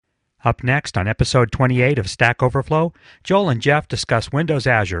Up next on episode 28 of Stack Overflow, Joel and Jeff discuss Windows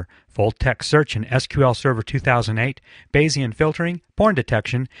Azure, full text search in SQL Server 2008, Bayesian filtering, porn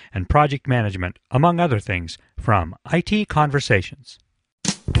detection, and project management, among other things, from IT Conversations.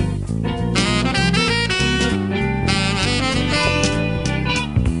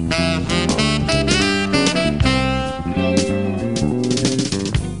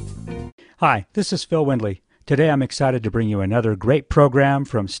 Hi, this is Phil Windley. Today I'm excited to bring you another great program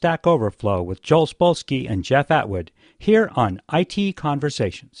from Stack Overflow with Joel Spolsky and Jeff Atwood here on IT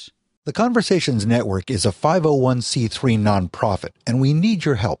Conversations. The Conversations Network is a 501c3 nonprofit, and we need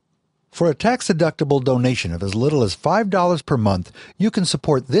your help. For a tax-deductible donation of as little as $5 per month, you can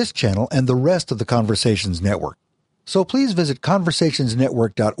support this channel and the rest of the Conversations Network. So please visit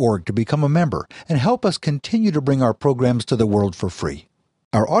conversationsnetwork.org to become a member and help us continue to bring our programs to the world for free.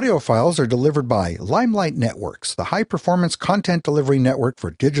 Our audio files are delivered by Limelight Networks, the high-performance content delivery network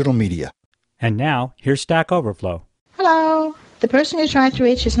for digital media. And now, here's Stack Overflow. Hello. The person you tried to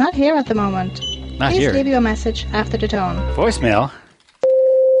reach is not here at the moment. Not Please here. leave your message after the tone. Voicemail?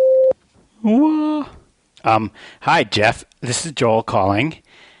 Whoa. Hi, Jeff. This is Joel calling.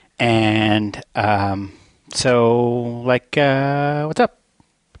 And, what's up?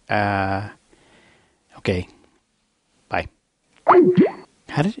 Okay. Bye.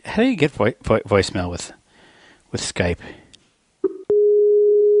 How do you get voicemail with Skype?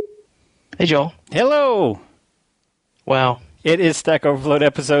 Hey, Joel. Hello. Wow. It is Stack Overflowed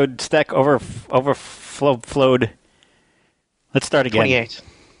episode. Stack Overflowed. Let's start again. 28.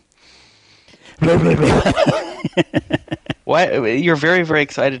 Why? You're very, very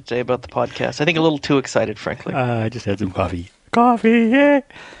excited today about the podcast. I think a little too excited, frankly. I just had some coffee. Coffee, yeah.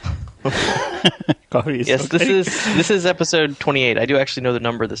 Coffee is yes, so this is episode 28. I do actually know the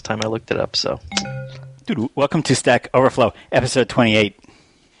number this time. I looked it up. So, dude, welcome to Stack Overflow, episode 28.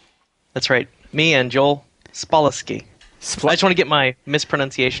 That's right. Me and Joel Spolsky. I just want to get my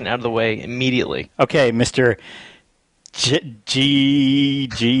mispronunciation out of the way immediately. Okay, Mr.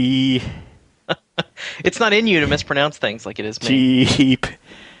 G. It's not in you to mispronounce things like it is me.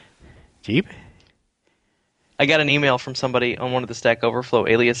 Jeep? I got an email from somebody on one of the Stack Overflow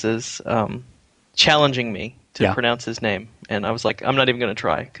aliases challenging me to pronounce his name, and I was like, I'm not even going to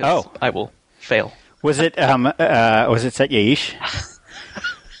try because I will fail. Was it Satyaish?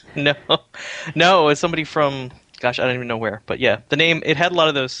 No, it was somebody from, gosh, I don't even know where, but yeah, the name, it had a lot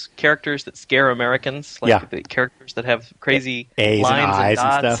of those characters that scare Americans, like the characters that have crazy A's lines and,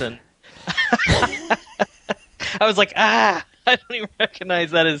 dots and stuff. I was like, I don't even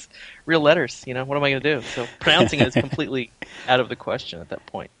recognize that as real letters. You know, what am I going to do? So pronouncing it is completely out of the question at that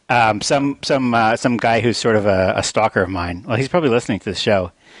point. Some guy who's sort of a stalker of mine. Well, he's probably listening to the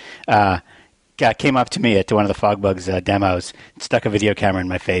show. Came up to me at one of the Fogbugs demos, stuck a video camera in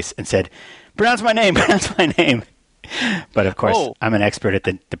my face, and said, "Pronounce my name, pronounce my name." But of course, I'm an expert at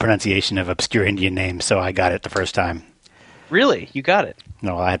the pronunciation of obscure Indian names, so I got it the first time. Really, you got it?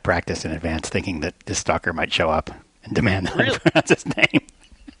 No, I had practiced in advance, thinking that this stalker might show up and demand that really? I pronounce his name.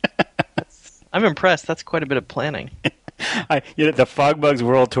 I'm impressed. That's quite a bit of planning. The Fogbugs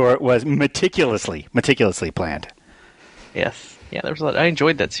World Tour was meticulously planned. Yes. Yeah, there was a lot. I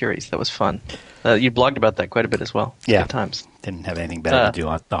enjoyed that series. That was fun. You blogged about that quite a bit as well. Yeah. Good times. Didn't have anything better to do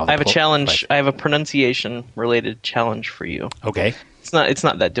on all the I have a challenge. I have a pronunciation-related challenge for you. Okay. It's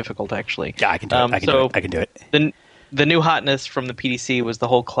not that difficult, actually. Yeah, I can do it. I can do it. The new hotness from the PDC was the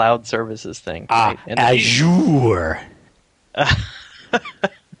whole cloud services thing. Right? And Azure.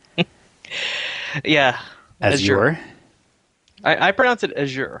 Yeah. Azure? I pronounce it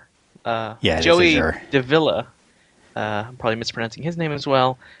Azure. Joey Davila, I'm probably mispronouncing his name as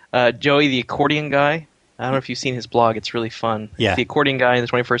well. Joey, the accordion guy. I don't know if you've seen his blog. It's really fun. Yeah. He's the accordion guy in the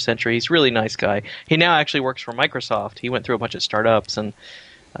 21st century. He's a really nice guy. He now actually works for Microsoft. He went through a bunch of startups, and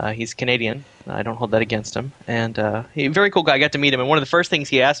he's Canadian. I don't hold that against him. And he's a very cool guy. I got to meet him, and one of the first things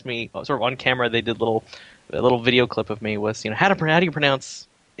he asked me, sort of on camera, they did a little video clip of me, was, how do you pronounce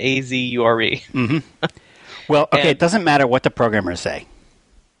Azure? Mm-hmm. Well, okay, it doesn't matter what the programmers say.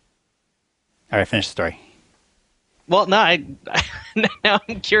 All right, finish the story. Well, no, now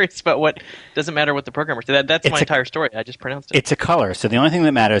I'm curious about what doesn't matter what the programmer said. That's my entire story. I just pronounced it. It's a color, so the only thing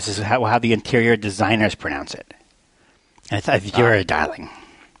that matters is how the interior designers pronounce it. And it's Azure, darling.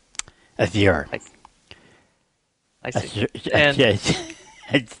 Azure. I see.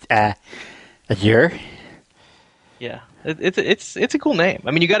 Azure. Yeah, it's a cool name.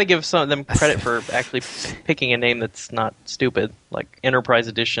 I mean, you got to give some of them credit for actually picking a name that's not stupid, like Enterprise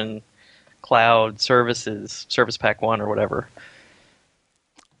Edition, Cloud Services, Service Pack 1 or whatever.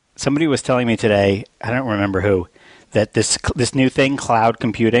 Somebody was telling me today, I don't remember who, that this new thing, cloud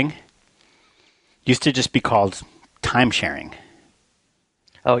computing, Used to just be called time sharing.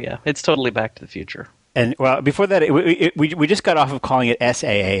 Oh yeah, it's totally Back to the Future. And well, before that, we just got off of calling it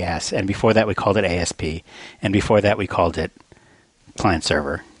SaaS, and before that we called it ASP, and before that we called it client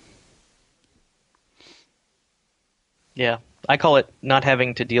server. Yeah, I call it not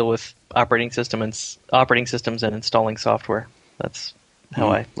having to deal with operating systems and installing software. That's how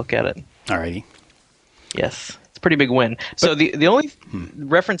I look at it. Alrighty. Yes, it's a pretty big win. So the only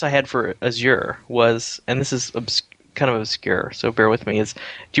reference I had for Azure was, and this is kind of obscure, so bear with me, is, do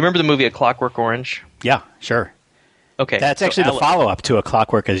you remember the movie A Clockwork Orange? Yeah, sure. Okay. That's actually the follow-up to A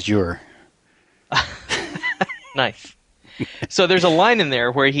Clockwork Azure. Nice. So there's a line in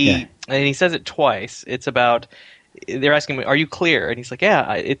there where and he says it twice. It's about, they're asking me, are you clear? And he's like,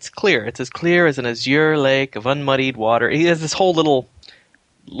 yeah, it's clear. It's as clear as an azure lake of unmuddied water. He has this whole little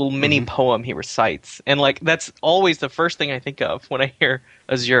mini poem he recites. And like, that's always the first thing I think of when I hear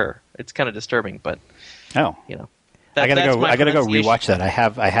Azure. It's kind of disturbing, but you know. I gotta go rewatch that. I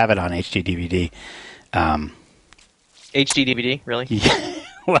have it on HD DVD. HD DVD, really? Yeah.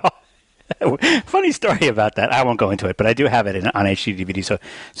 Well, funny story about that. I won't go into it, but I do have it on HD DVD.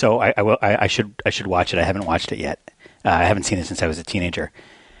 So I will. I should watch it. I haven't watched it yet. I haven't seen it since I was a teenager.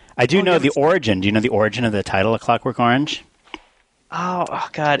 I do know the origin. Do you know the origin of the title of Clockwork Orange? Oh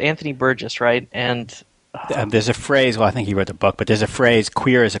God, Anthony Burgess, right? And there's a phrase. Well, I think he wrote the book, but there's a phrase: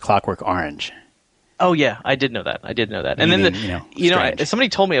 "Queer as a clockwork orange." Oh yeah, I did know that. And then somebody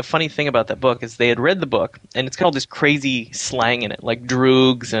told me a funny thing about that book is they had read the book and it's got all this crazy slang in it, like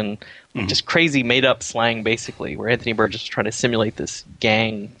droogs and just crazy made up slang, basically, where Anthony Burgess is trying to simulate this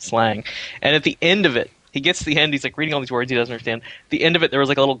gang slang. And at the end of it, he gets to the end, he's like reading all these words he doesn't understand. At the end of it, there was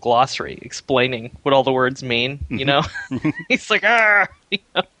like a little glossary explaining what all the words mean. You know, he's like, why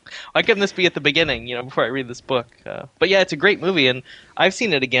couldn't this be at the beginning, before I read this book? But yeah, it's a great movie, and I've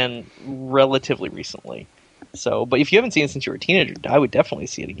seen it again relatively recently. So, but if you haven't seen it since you were a teenager, I would definitely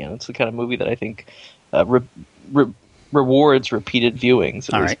see it again. It's the kind of movie that I think rewards repeated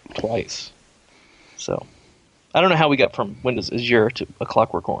viewings at least twice. So, I don't know how we got from Windows Azure to A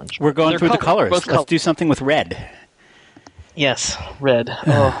Clockwork Orange. We're going through the colors. Let's do something with red. Yes, red.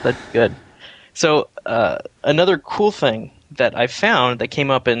 Oh, that's good. So, another cool thing that I found that came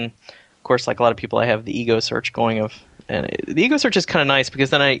up in, of course, like a lot of people, I have the ego search going the ego search is kind of nice because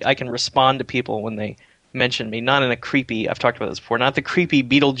then I can respond to people when they mention me, not in a creepy, I've talked about this before, not the creepy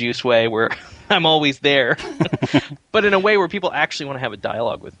Beetlejuice way where I'm always there, but in a way where people actually want to have a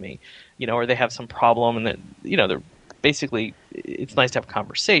dialogue with me, or they have some problem and that, they're basically, it's nice to have a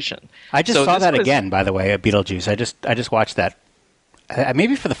conversation. I just saw that again, by the way, at Beetlejuice. I just watched that,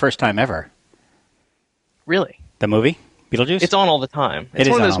 maybe for the first time ever. Really? The movie? Beetlejuice? It's on all the time. It's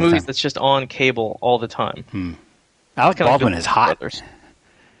one of those movies that's just on cable all the time. Alec Baldwin is hot.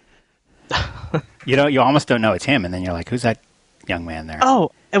 You almost don't know it's him, and then you're like, who's that young man there?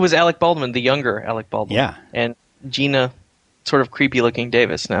 Oh, it was Alec Baldwin, the younger Alec Baldwin. Yeah. And Gina, sort of creepy-looking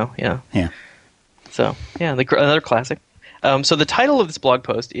Davis now, yeah. Yeah. So, yeah, another classic. So the title of this blog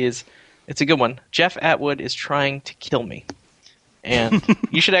post is, it's a good one, Jeff Atwood is trying to kill me. And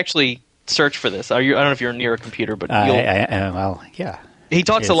you should actually search for this. I don't know if you're near a computer, but yeah. He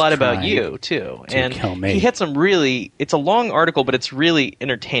talks a lot about you, too. And he had some it's a long article, but it's really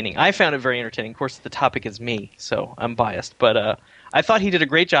entertaining. I found it very entertaining. Of course, the topic is me, so I'm biased. But I thought he did a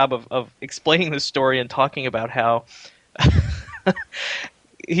great job of explaining this story and talking about how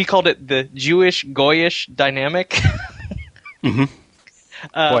he called it the Jewish-Goyish dynamic. Mm-hmm. Boy,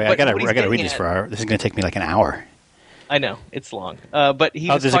 I gotta read this this is going to take me like an hour. I know, it's long. But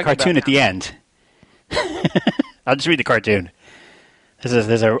there's a cartoon at the end. I'll just read the cartoon.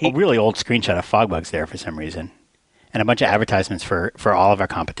 There's a really old screenshot of Fogbugs there for some reason, and a bunch of advertisements for all of our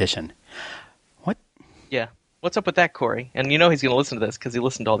competition. What? Yeah. What's up with that, Corey? And he's going to listen to this because he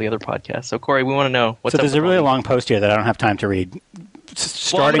listened to all the other podcasts. So, Corey, we want to know what's up. So there's a really long post here that I don't have time to read.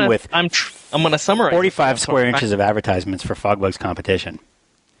 Starting with, I'm going to summarize 45 square inches of advertisements for Fogbugs competition.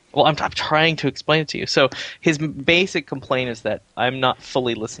 Well, I'm trying to explain it to you. So his basic complaint is that I'm not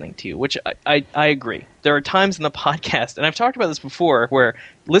fully listening to you, which I agree. There are times in the podcast, and I've talked about this before, where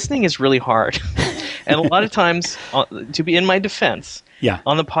listening is really hard. And a lot of times, to be in my defense,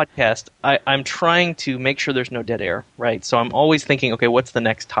 on the podcast, I'm trying to make sure there's no dead air, right? So I'm always thinking, okay, what's the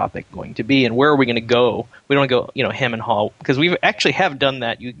next topic going to be, and where are we going to go? We don't go, hem and haw, because we actually have done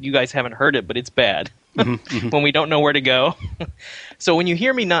that. You guys haven't heard it, but it's bad. When we don't know where to go. So when you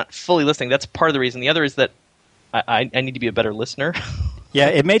hear me not fully listening, that's part of the reason. The other is that I need to be a better listener. Yeah,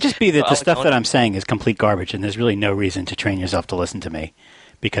 it may just be that the stuff that I'm saying is complete garbage, and there's really no reason to train yourself to listen to me,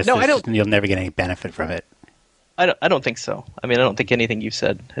 because you'll never get any benefit from it. I don't think so. I mean, I don't think anything you've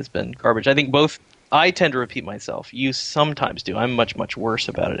said has been garbage. I think both I tend to repeat myself. You sometimes do. I'm much, much worse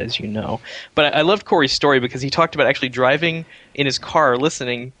about it, as you know. But I loved Corey's story because he talked about actually driving in his car,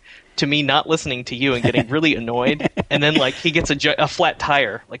 listening to me not listening to you and getting really annoyed. And then, like, he gets a flat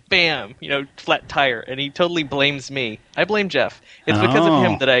tire. Like, bam, flat tire. And he totally blames me. I blame Jeff. It's because of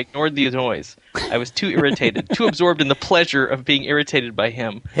him that I ignored the noise. I was too irritated, too absorbed in the pleasure of being irritated by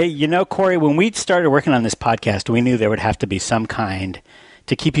him. Hey, Corey, when we started working on this podcast, we knew there would have to be some kind,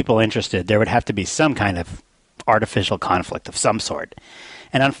 to keep people interested, there would have to be some kind of artificial conflict of some sort.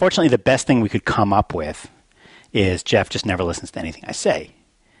 And unfortunately, the best thing we could come up with is Jeff just never listens to anything I say.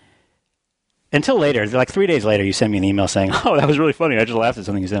 Until later, like 3 days later, you send me an email saying, "Oh, that was really funny. I just laughed at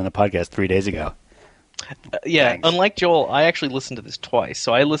something you said on the podcast 3 days ago." Yeah, Thanks. Unlike Joel, I actually listened to this twice.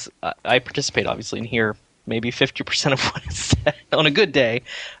 So I participate, obviously, in here maybe 50% of what is said on a good day.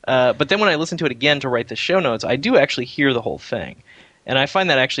 But then when I listen to it again to write the show notes, I do actually hear the whole thing. And I find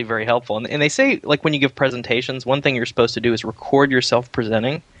that actually very helpful. And they say, like, when you give presentations, one thing you're supposed to do is record yourself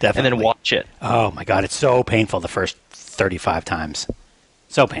presenting Definitely. and then watch it. Oh, my God. It's so painful the first 35 times.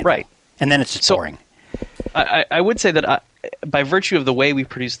 So painful. Right. And then it's just boring. I would say that by virtue of the way we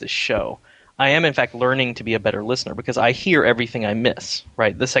produce this show, I am, in fact, learning to be a better listener because I hear everything I miss,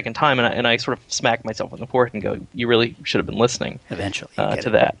 right, the second time, and I sort of smack myself on the forehead and go, you really should have been listening Eventually to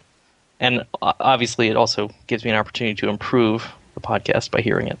that. And obviously it also gives me an opportunity to improve the podcast by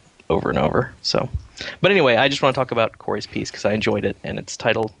hearing it over and over. So, but anyway, I just want to talk about Corey's piece because I enjoyed it, and it's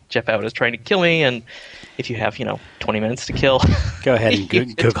titled "Jeff Out is Trying to Kill Me." And if you have 20 minutes to kill, go ahead and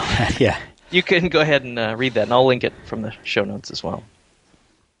Google that. Yeah, you can go ahead and read that, and I'll link it from the show notes as well.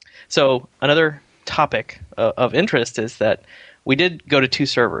 So another topic of interest is that we did go to 2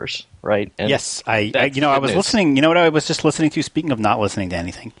 servers, right? And yes, I was listening. You know what I was just listening to? Speaking of not listening to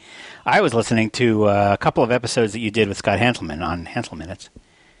anything, I was listening to a couple of episodes that you did with Scott Hanselman on Hansel Minutes.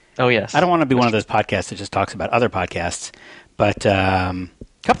 Oh, yes. I don't want to be one of those podcasts that just talks about other podcasts, but a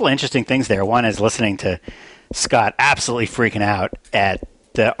couple of interesting things there. One is listening to Scott absolutely freaking out at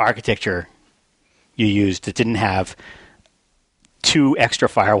the architecture you used that didn't have 2 extra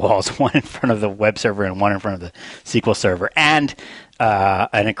firewalls, one in front of the web server and one in front of the SQL server, and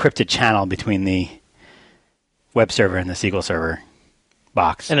an encrypted channel between the web server and the SQL server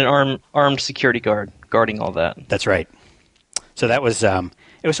box. And an armed security guard guarding all that. That's right. So that was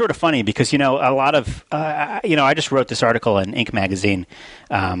it was sort of funny because a lot of I just wrote this article in Inc. magazine.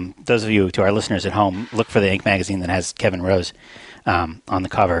 Those of you, to our listeners at home, look for the Inc. magazine that has Kevin Rose on the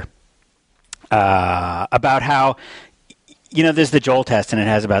cover about how there's the Joel test and it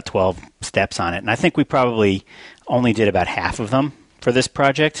has about 12 steps on it, and I think we probably only did about half of them for this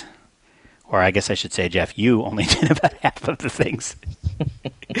project. Or I guess I should say, Jeff, you only did about half of the things.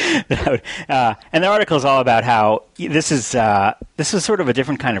 And the article is all about how this is sort of a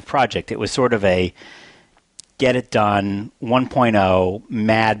different kind of project. It was sort of a get it done 1.0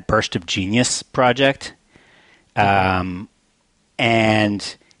 mad burst of genius project. And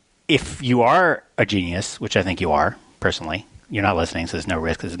if you are a genius, which I think you are, personally, you're not listening, so there's no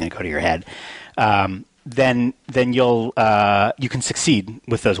risk this is going to go to your head. Then you'll you can succeed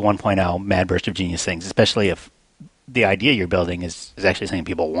with those 1.0 mad burst of genius things, especially if the idea you're building is actually something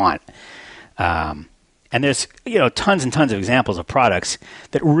people want. And there's tons and tons of examples of products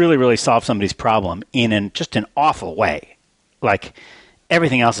that really, really solve somebody's problem in just an awful way. Like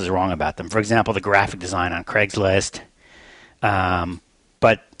everything else is wrong about them. For example, the graphic design on Craigslist,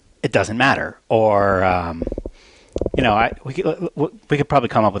 but it doesn't matter. Or we could probably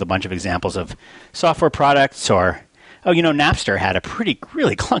come up with a bunch of examples of software products, or Napster had a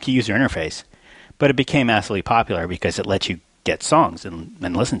really clunky user interface, but it became absolutely popular because it lets you get songs and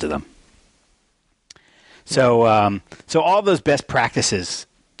listen to them. So all those best practices,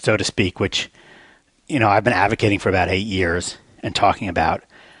 so to speak, which I've been advocating for about 8 years and talking about,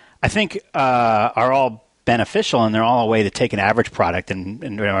 I think are all beneficial, and they're all a way to take an average product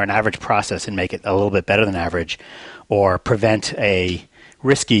and or an average process and make it a little bit better than average, or prevent a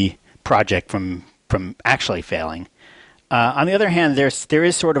risky project from actually failing. On the other hand, there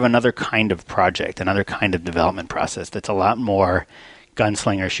is sort of another kind of project, another kind of development process that's a lot more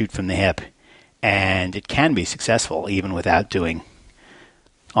gunslinger, shoot from the hip, and it can be successful even without doing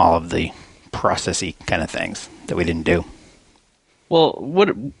all of the processy kind of things that we didn't do. Well,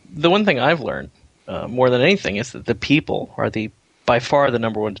 the one thing I've learned more than anything is that the people are by far the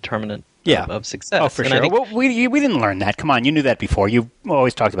number one determinant of success. Oh, for sure. Well, we didn't learn that. Come on, you knew that before. You've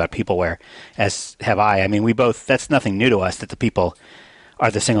always talked about peopleware, as have I. I mean, we both. That's nothing new to us. That the people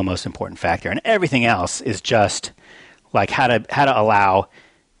are the single most important factor, and everything else is just like how to allow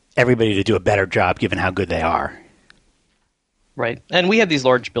everybody to do a better job given how good they are. Right. And we have these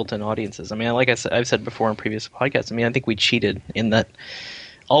large built-in audiences. I mean, like I've said before in previous podcasts, I mean, I think we cheated in that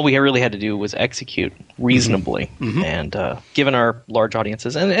all we really had to do was execute reasonably. And given our large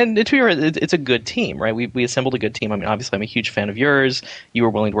audiences, and to be honest, it's a good team, right? We assembled a good team. I mean, obviously, I'm a huge fan of yours. You were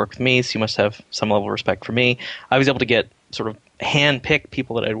willing to work with me, so you must have some level of respect for me. I was able to get sort of hand-pick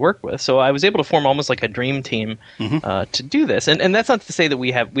people that I'd worked with. So I was able to form almost like a dream team to do this. And that's not to say that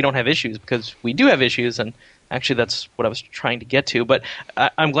we don't have issues, because we do have issues, and actually that's what I was trying to get to. But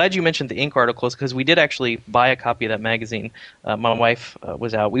I'm glad you mentioned the Ink articles, because we did actually buy a copy of that magazine. My wife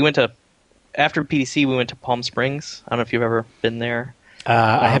was out. After PDC, we went to Palm Springs. I don't know if you've ever been there.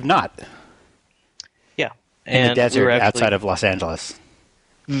 I have not. Yeah. In the desert outside of Los Angeles.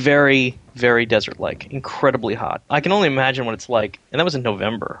 Very, very desert-like, incredibly hot. I can only imagine what it's like. And that was in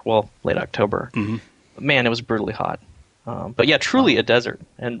November, well, late October. But man, it was brutally hot. But yeah, truly a desert,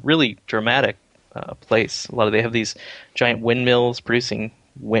 and really dramatic place. They have these giant windmills producing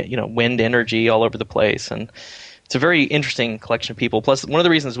wind energy all over the place, and it's a very interesting collection of people. Plus, one of the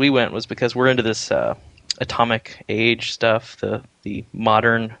reasons we went was because we're into this atomic age stuff, the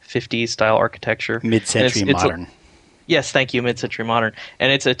modern 50s style architecture, mid-century modern. Yes, thank you, mid-century modern,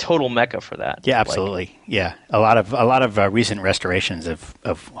 and it's a total mecca for that. Yeah, absolutely. Yeah, a lot of recent restorations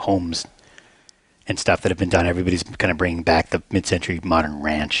of homes and stuff that have been done. Everybody's kind of bringing back the mid-century modern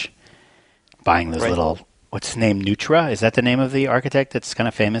ranch, buying those little. What's his name? Nutra? Is that the name of the architect that's kind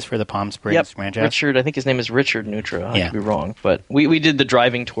of famous for the Palm Springs ranch house? Richard. I think his name is Richard Nutra. I could be wrong, but we did the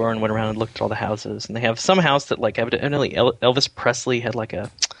driving tour and went around and looked at all the houses. And they have some house that evidently Elvis Presley had like a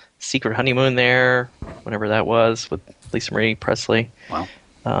secret honeymoon there, whenever that was, with Lisa Marie Presley.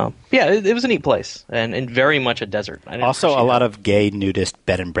 Wow. It was a neat place, and very much a desert. Also, a lot of gay nudist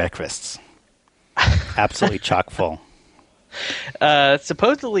bed and breakfasts. Absolutely chock full.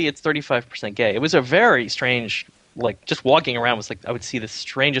 Supposedly it's 35% gay. It was a very strange, just walking around was I would see the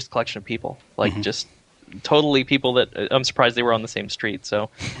strangest collection of people, just totally people that I'm surprised they were on the same street. So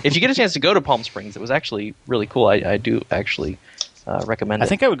if you get a chance to go to Palm Springs, it was actually really cool. I do actually recommend it. I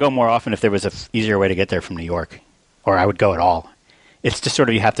think I would go more often if there was an easier way to get there from New York, or I would go at all. It's just sort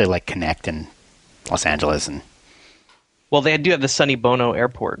of, you have to connect in Los Angeles. Well, they do have the Sonny Bono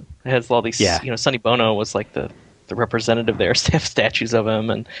airport. It has all these, Sonny Bono was the representative there. They have statues of him,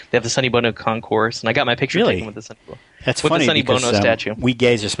 and they have the Sonny Bono concourse. And I got my picture taken with the Sonny Bono. That's funny, the Sonny because Bono statue. We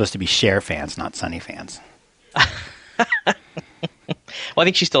gays are supposed to be Cher fans, not Sonny fans. Well, I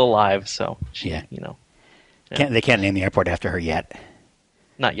think she's still alive, so they can't name the airport after her yet.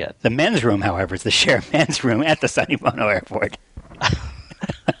 Not yet. The men's room, however, is the Cher men's room at the Sonny Bono airport.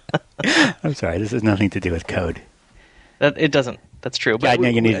 I'm sorry, this has nothing to do with code. It doesn't. That's true. But I know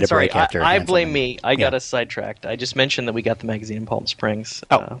you needed a break after. I blame me. I got us sidetracked. I just mentioned that we got the magazine in Palm Springs.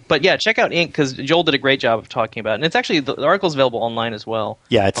 Oh. But yeah, check out Ink, because Joel did a great job of talking about it. And it's actually, the article's available online as well.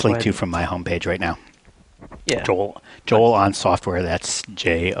 Yeah, it's linked to from my homepage right now. Yeah. Joel on software. That's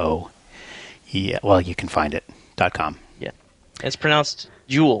J-O. Yeah, well, you can find it. .com. Yeah. It's pronounced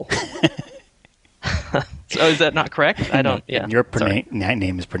Jewel. So is that not correct? I don't. Yeah. Your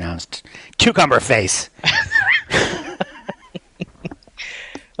name is pronounced Cucumber Face.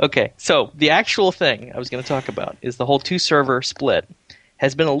 Okay, so the actual thing I was going to talk about is the whole two-server split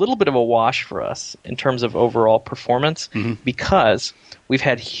has been a little bit of a wash for us in terms of overall performance, because we've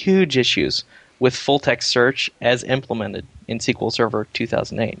had huge issues with full-text search as implemented in SQL Server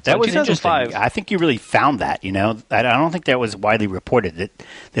 2008. That was 2005. Interesting. I think you really found that. I don't think that was widely reported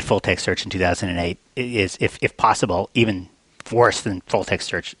that full-text search in 2008 is, if possible, even worse than full-text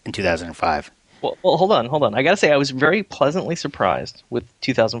search in 2005. Well, hold on. I got to say, I was very pleasantly surprised with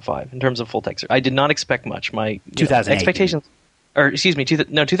 2005 in terms of full text. I did not expect much. My 2008 expectations, or excuse me,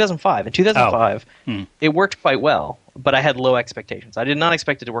 2005. In 2005, it worked quite well, but I had low expectations. I did not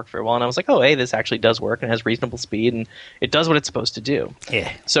expect it to work very well, and I was like, oh, hey, this actually does work and has reasonable speed, and it does what it's supposed to do.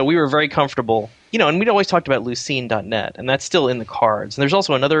 Yeah. So we were very comfortable, and we'd always talked about Lucene.net, and that's still in the cards. And there's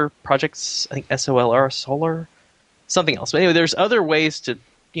also another project, I think SOLR, Solar, something else. But anyway, there's other ways to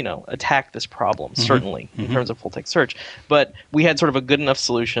attack this problem, certainly, in terms of full-text search. But we had sort of a good enough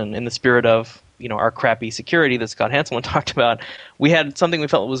solution in the spirit of, our crappy security that Scott Hanselman talked about. We had something we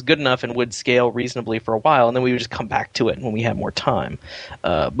felt was good enough and would scale reasonably for a while, and then we would just come back to it when we had more time.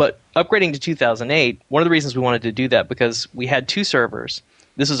 But upgrading to 2008, one of the reasons we wanted to do that, because we had two servers.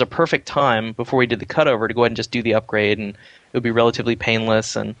 This was a perfect time before we did the cutover to go ahead and just do the upgrade, and it would be relatively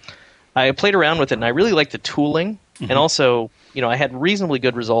painless. And I played around with it, and I really liked the tooling, and also I had reasonably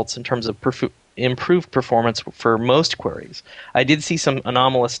good results in terms of improved performance for most queries. I did see some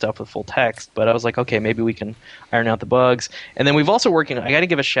anomalous stuff with full text, but I was like, okay, maybe we can iron out the bugs. And then we've also I got to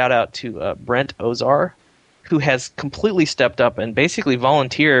give a shout out to Brent Ozar, who has completely stepped up and basically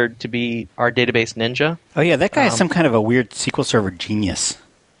volunteered to be our database ninja. Oh, yeah, that guy is some kind of a weird SQL Server genius.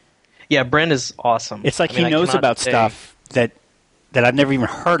 Yeah, Brent is awesome. It's like he knows about stuff that I've never even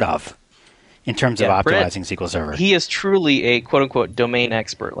heard of in terms of optimizing SQL Server. He is truly a quote-unquote domain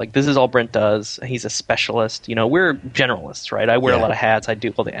expert. Like, this is all Brent does. He's a specialist. You know, we're generalists, right? I wear a lot of hats. I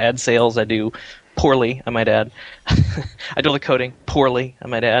do all the ad sales. I do poorly, I might add. I do all the coding poorly, I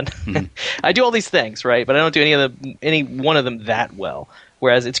might add. Mm-hmm. I do all these things, right? But I don't do any one of them that well.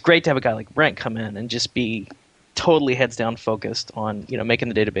 Whereas it's great to have a guy like Brent come in and just be totally heads down focused on, you know, making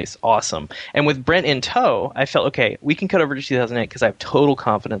the database awesome. And with Brent in tow, I felt, okay, we can cut over to 2008 because I have total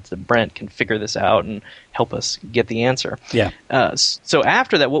confidence that Brent can figure this out and help us get the answer. Yeah. So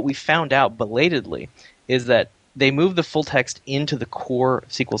after that, what we found out belatedly is that they moved the full text into the core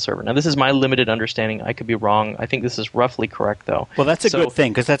SQL Server. Now, this is my limited understanding. I could be wrong. I think this is roughly correct, though. Well, that's a good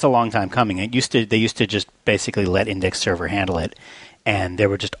thing because that's a long time coming. They used to just basically let Index Server handle it, and there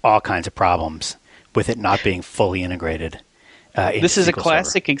were just all kinds of problems with it not being fully integrated. This is a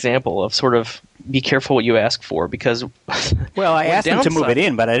classic example of sort of be careful what you ask for because. Well, I asked them to move it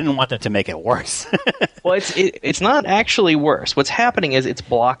in, but I didn't want them to make it worse. Well, it's not actually worse. What's happening is it's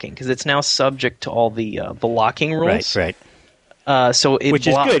blocking because it's now subject to all the locking rules. Right. So it which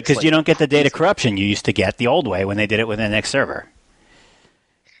is good because you don't get the data corruption you used to get the old way when they did it with Index Server.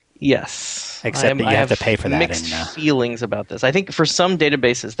 Yes. Except that you have to pay for that. Mixed feelings about this. I think for some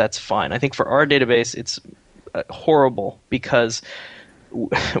databases that's fine. I think for our database it's horrible because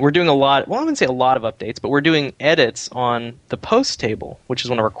we're doing a lot. Well, I wouldn't say a lot of updates, but we're doing edits on the post table, which is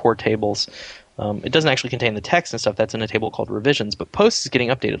one of our core tables. It doesn't actually contain the text and stuff. That's in a table called revisions, but post is getting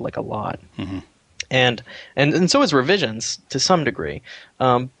updated like a lot. Mm-hmm. And so is revisions to some degree.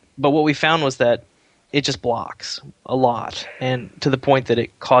 But what we found was that it just blocks a lot, and to the point that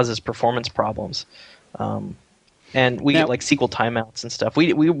it causes performance problems. And we get like SQL timeouts and stuff.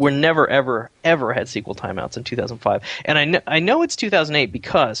 We were never, ever had SQL timeouts in 2005. And I know it's 2008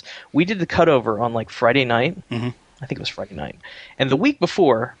 because we did the cutover on like Friday night. Mm-hmm. I think it was Friday night. And the week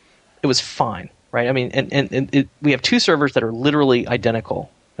before, it was fine, right? I mean, and we have two servers that are literally identical.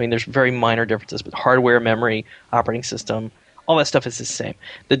 I mean, there's very minor differences, but hardware, memory, operating system, all that stuff is the same.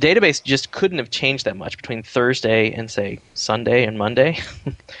 The database just couldn't have changed that much between Thursday and, say, Sunday and Monday.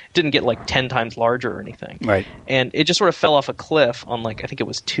 It didn't get like 10 times larger or anything. Right. And it just sort of fell off a cliff on, like, I think it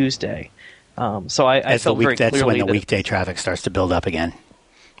was Tuesday. So I felt very clearly that's when the weekday traffic starts to build up again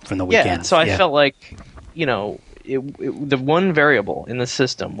from the weekend. Yeah, so I felt like, you know, the one variable in the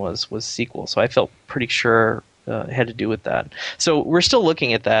system was SQL. So I felt pretty sure it had to do with that. So we're still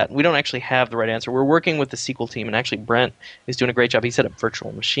looking at that. We don't actually have the right answer. We're working with the SQL team, and actually Brent is doing a great job. He set up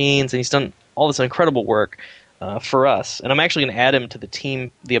virtual machines, and he's done all this incredible work for us. And I'm actually going to add him to the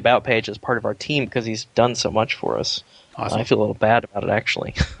team, the About page, as part of our team because he's done so much for us. Awesome. I feel a little bad about it,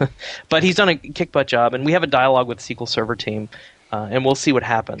 actually. But he's done a kick-butt job, and we have a dialogue with the SQL Server team, and we'll see what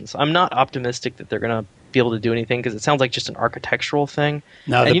happens. I'm not optimistic that they're going to be able to do anything because it sounds like just an architectural thing.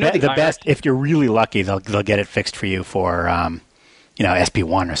 No, the best, if you're really lucky, they'll get it fixed for you for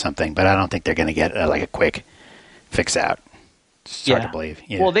SP1 or something. But I don't think they're going to get like a quick fix out. It's hard to believe.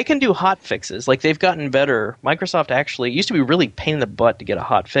 Yeah. Well, they can do hot fixes. Like they've gotten better. Microsoft actually used to be really pain in the butt to get a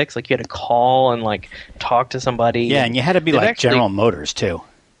hot fix. Like you had to call and like talk to somebody. Yeah, and you had to be like General Motors too.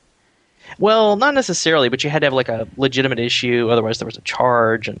 Well, not necessarily, but you had to have like a legitimate issue. Otherwise, there was a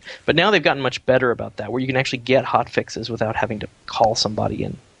charge. But now they've gotten much better about that, where you can actually get hot fixes without having to call somebody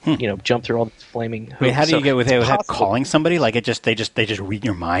and jump through all these flaming hoops. I mean, how do you get without calling somebody? Like they just read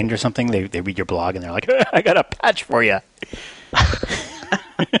your mind or something. They read your blog and they're like, "I got a patch for you."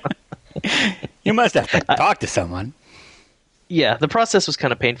 You must have to talk to someone. Yeah, the process was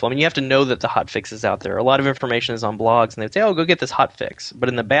kind of painful. I mean, you have to know that the hot fix is out there. A lot of information is on blogs, and they'd say, "Oh, go get this hot fix." But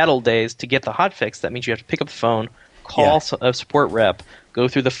in the bad old days, to get the hot fix, that means you have to pick up the phone, call a support rep, go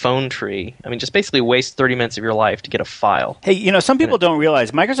through the phone tree. I mean, just basically waste 30 minutes of your life to get a file. Hey, some people don't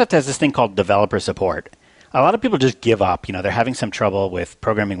realize Microsoft has this thing called developer support. A lot of people just give up. They're having some trouble with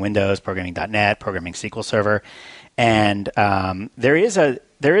programming Windows, programming .NET, programming SQL Server, and there is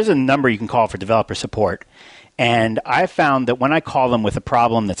a number you can call for developer support. And I found that when I call them with a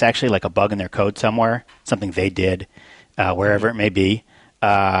problem that's actually like a bug in their code somewhere, something they did, wherever it may be,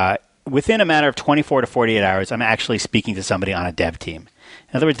 within a matter of 24 to 48 hours, I'm actually speaking to somebody on a dev team.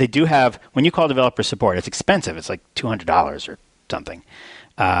 In other words, they do have, when you call developer support, it's expensive. It's like $200 or something,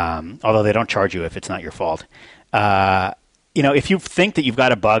 although they don't charge you if it's not your fault. If you think that you've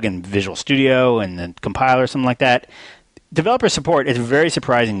got a bug in Visual Studio and the compiler or something like that, developer support is very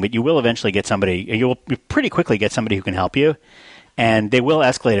surprising, but you will eventually get somebody. You'll pretty quickly get somebody who can help you. And they will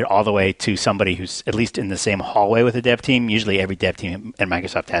escalate it all the way to somebody who's at least in the same hallway with the dev team. Usually every dev team at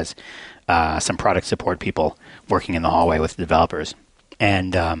Microsoft has some product support people working in the hallway with the developers.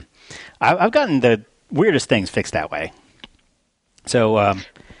 And I've gotten the weirdest things fixed that way. So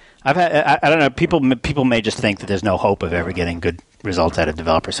I've had, I don't know, people may just think that there's no hope of ever getting good results out of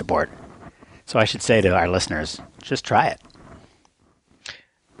developer support. So I should say to our listeners, just try it.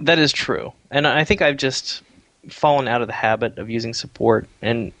 That is true. And I think I've just fallen out of the habit of using support,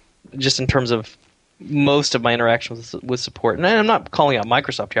 and just in terms of most of my interactions with support. And I'm not calling out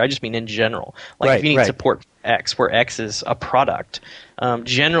Microsoft here. I just mean in general. Like if you need support for X, where X is a product,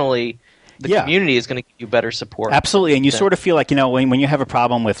 generally the community is going to give you better support. Absolutely. And you sort of feel like, when you have a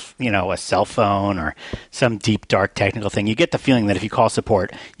problem with, a cell phone or some deep, dark technical thing, you get the feeling that if you call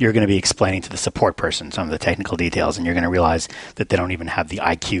support, you're going to be explaining to the support person some of the technical details, and you're going to realize that they don't even have the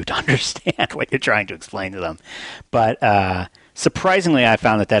IQ to understand what you're trying to explain to them. But surprisingly, I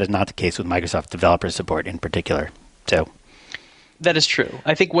found that is not the case with Microsoft developer support in particular. So that is true.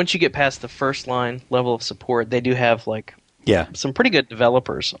 I think once you get past the first line level of support, they do have some pretty good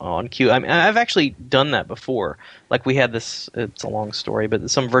developers on queue. I mean, I've actually done that before. Like we had this, it's a long story, but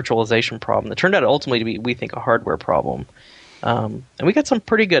some virtualization problem that turned out ultimately to be, we think, a hardware problem. And we got some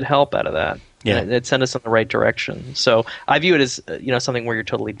pretty good help out of that. Yeah. It sent us in the right direction. So I view it as something where you're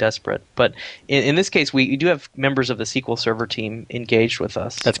totally desperate. But in this case, we do have members of the SQL Server team engaged with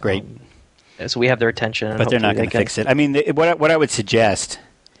us. That's great. So we have their attention. But they're not going to fix it. I mean, what I would suggest.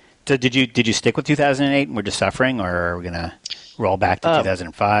 So did you stick with 2008 and we're just suffering, or are we going to roll back to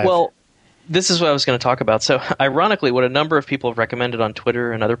 2005? Well, this is what I was going to talk about. So ironically, what a number of people have recommended on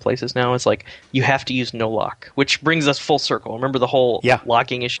Twitter and other places now is you have to use no lock, which brings us full circle. Remember the whole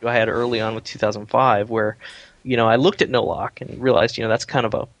locking issue I had early on with 2005 where I looked at no lock and realized that's kind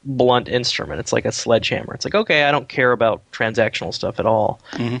of a blunt instrument. It's like a sledgehammer. It's like, okay, I don't care about transactional stuff at all.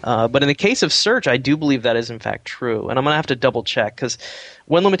 Mm-hmm. But in the case of search, I do believe that is in fact true. And I'm going to have to double check because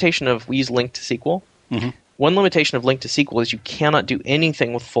one limitation of we use link to SQL. Mm-hmm. One limitation of link to SQL is you cannot do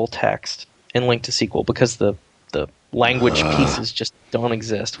anything with full text in link to SQL because the language pieces just don't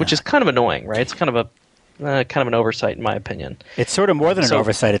exist, which is kind of annoying, right? It's kind of an oversight in my opinion. It's sort of more than an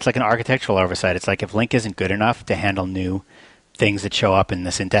oversight. It's like an architectural oversight. It's like if link isn't good enough to handle new things that show up in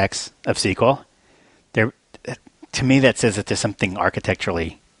the syntax of SQL, to me that says that there's something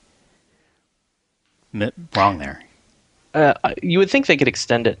architecturally wrong there. You would think they could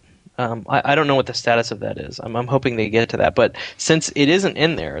extend it. I don't know what the status of that is. I'm hoping they get to that. But since it isn't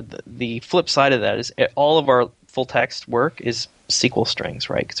in there, the flip side of that is all of our full text work is SQL strings,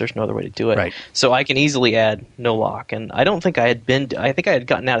 right? Because there's no other way to do it. Right. So I can easily add no lock. And I don't think I think I had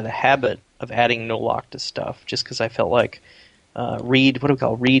gotten out of the habit of adding no lock to stuff just because I felt like read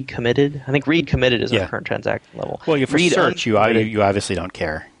committed? I think read committed is our current transaction level. Well, for search, you obviously don't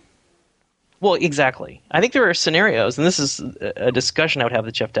care. Well, exactly. I think there are scenarios, and this is a discussion I would have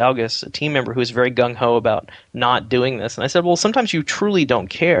with Jeff Dalgas, a team member who is very gung-ho about not doing this. And I said, well, sometimes you truly don't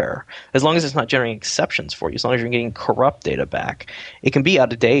care, as long as it's not generating exceptions for you, as long as you're getting corrupt data back. It can be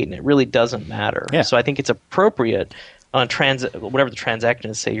out of date, and it really doesn't matter. Yeah. So I think it's appropriate on whatever the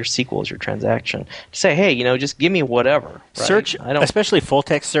transaction is, say your SQL is your transaction, to say, hey, just give me whatever. Right? Search, especially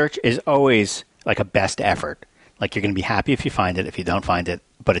full-text search, is always like a best effort. Like you're going to be happy if you find it. If you don't find it,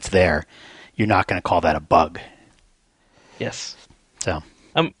 but it's there, you're not going to call that a bug. Yes. So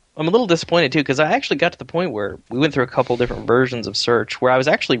I'm a little disappointed too because I actually got to the point where we went through a couple different versions of search where I was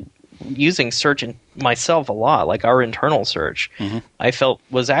actually using search in myself a lot, like our internal search. Mm-hmm. I felt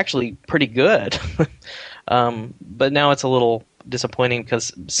was actually pretty good, but now it's a little disappointing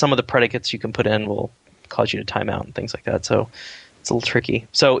because some of the predicates you can put in will cause you to time out and things like that. So it's a little tricky.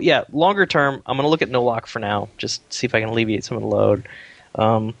 So yeah, longer term, I'm going to look at no lock for now, just see if I can alleviate some of the load.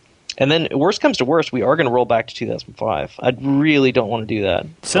 And then, worst comes to worst, we are going to roll back to 2005. I really don't want to do that.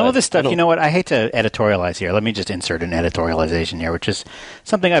 Some of this stuff, you know what? I hate to editorialize here. Let me just insert an editorialization here, which is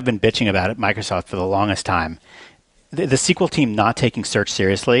something I've been bitching about at Microsoft for the longest time. The SQL team not taking search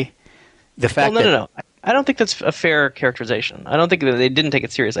seriously. The fact No. I don't think that's a fair characterization. I don't think that they didn't take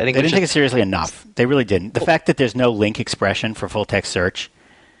it seriously. I think they didn't take it seriously enough. They really didn't. The fact that there's no link expression for full-text search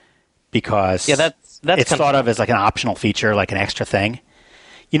because that's it's thought of as like an optional feature, like an extra thing.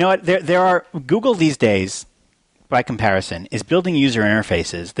 You know what? There are Google these days, by comparison, is building user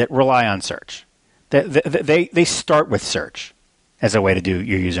interfaces that rely on search. They start with search as a way to do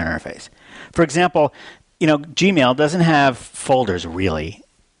your user interface. For example, Gmail doesn't have folders really.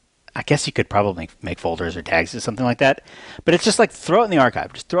 I guess you could probably make folders or tags or something like that. But it's just like throw it in the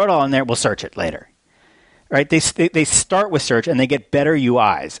archive. Just throw it all in there. We'll search it later. right? They start with search and they get better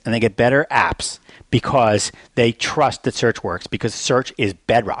UIs and they get better apps because they trust that search works, because search is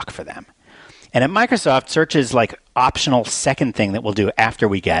bedrock for them. And at Microsoft, search is like optional second thing that we'll do after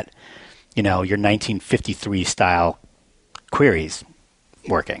we get, your 1953 style queries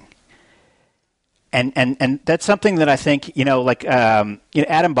working. And that's something that I think,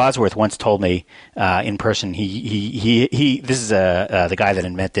 Adam Bosworth once told me in person. He this is the guy that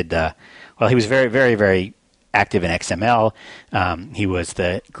invented. He was very, very, very active in XML. He was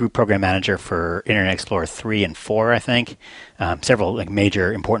the group program manager for Internet Explorer 3 and 4, I think. Several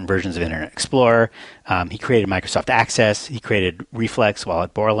major important versions of Internet Explorer. He created Microsoft Access. He created Reflex while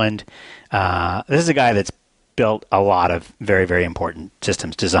at Borland. This is a guy that's built a lot of very, very important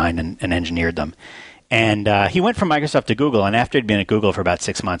systems, designed and engineered them. And he went from Microsoft to Google, and after he'd been at Google for about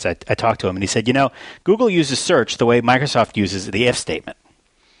 6 months, I talked to him, and he said, Google uses search the way Microsoft uses the if statement.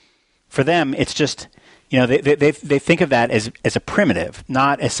 For them, it's just, they think of that as a primitive,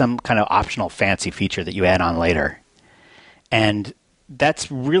 not as some kind of optional fancy feature that you add on later. And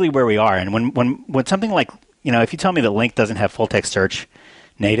that's really where we are. And when something like, if you tell me that Link doesn't have full text search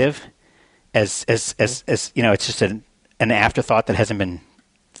native, as it's just an afterthought that hasn't been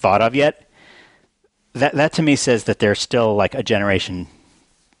thought of yet, that to me says that they're still like a generation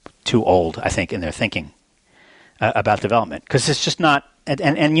too old, I think, in their thinking about development, because it's just not.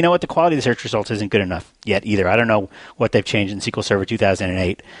 And you know what? The quality of the search results isn't good enough yet either. I don't know what they've changed in SQL Server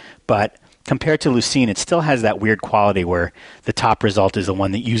 2008, but compared to Lucene, it still has that weird quality where the top result is the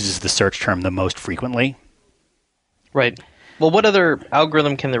one that uses the search term the most frequently. Right. Well, what other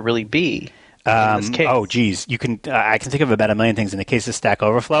algorithm can there really be in this case? Oh, geez. I can think of about a million things. In the case of Stack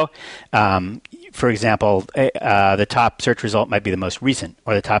Overflow, for example, the top search result might be the most recent,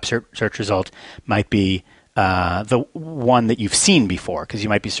 or the top search result might be the one that you've seen before, because you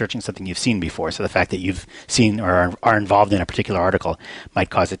might be searching something you've seen before. So the fact that you've seen or are involved in a particular article might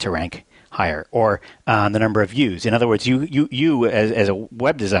cause it to rank higher, or the number of views. In other words, you as a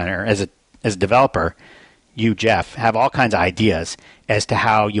web designer, as a developer, you, Jeff, have all kinds of ideas as to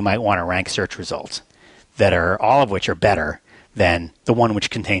how you might want to rank search results that are all of which are better than the one which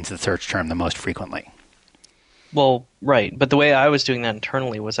contains the search term the most frequently. Well, right. But the way I was doing that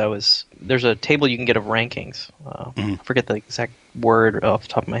internally was there's a table you can get of rankings. I forget the exact word off the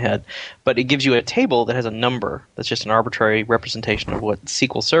top of my head. But it gives you a table that has a number that's just an arbitrary representation of what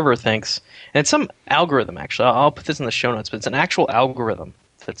SQL Server thinks. And it's some algorithm, actually. I'll put this in the show notes, but it's an actual algorithm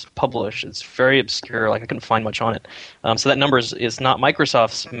that's published. It's very obscure. Like, I couldn't find much on it. So that number is not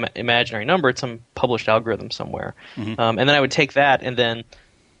Microsoft's imaginary number. It's some published algorithm somewhere. And then I would take that and then...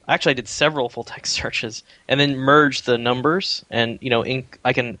 Actually, I did several full-text searches and then merge the numbers, and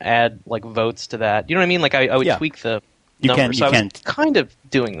I can add like votes to that. You know what I mean? Like I would tweak the numbers. So I was kind of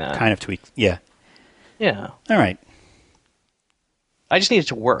doing that. Kind of tweak, yeah. Yeah. All right. I just need it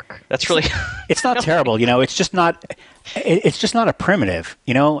to work. That's really. It's not terrible, It's just not. It's just not a primitive,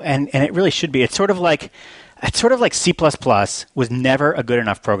 and it really should be. It's sort of like C++ was never a good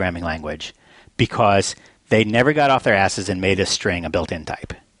enough programming language because they never got off their asses and made a string a built-in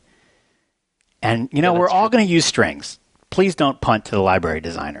type. And, we're all going to use strings. Please don't punt to the library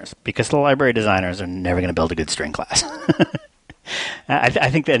designers, because the library designers are never going to build a good string class. I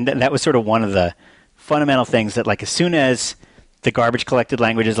think that was sort of one of the fundamental things that, like, as soon as the garbage collected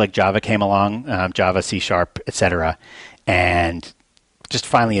languages like Java came along, Java, C#, etc., and just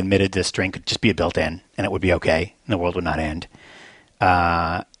finally admitted this string could just be a built-in and it would be okay and the world would not end,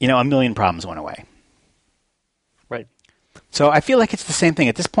 a million problems went away. Right. So I feel like it's the same thing.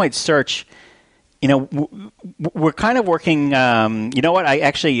 At this point, search... we're kind of working. You know what? I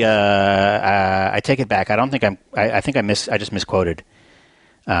actually I take it back. I don't think I think I just misquoted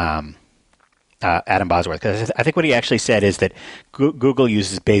Adam Bosworth, because I think what he actually said is that Google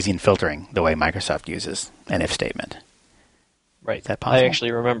uses Bayesian filtering the way Microsoft uses an if statement. Right. Is that possible? I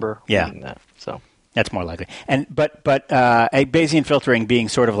actually remember reading that. So. That's more likely. But a Bayesian filtering being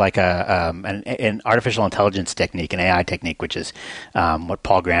sort of like an artificial intelligence technique, an AI technique, which is what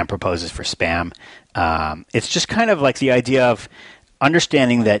Paul Graham proposes for spam. It's just kind of like the idea of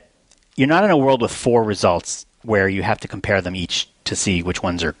understanding that you're not in a world with 4 results where you have to compare them each to see which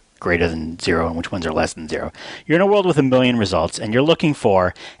ones are greater than 0 and which ones are less than 0. You're in a world with a million results, and you're looking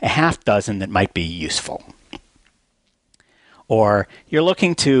for a half dozen that might be useful. Or you're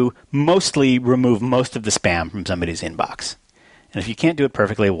looking to mostly remove most of the spam from somebody's inbox. And if you can't do it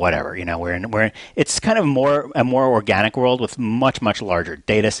perfectly, whatever. It's kind of a more organic world with much, much larger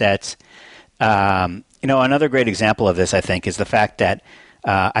data sets. Another great example of this, I think, is the fact that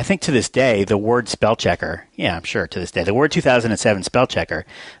I think to this day, the word spell checker, I'm sure to this day, the word 2007 spell checker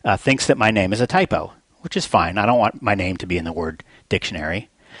thinks that my name is a typo which is fine. I don't want my name to be in the word dictionary.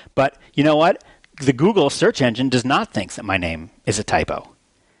 But you know what? The Google search engine does not think that my name is a typo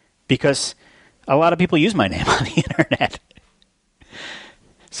because a lot of people use my name on the internet.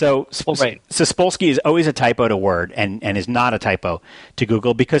 So Spolsky is always a typo to Word and is not a typo to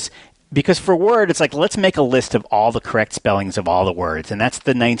Google because for Word, it's like, let's make a list of all the correct spellings of all the words. And that's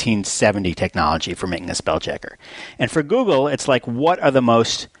the 1970 technology for making a spell checker. And for Google, it's like, what are the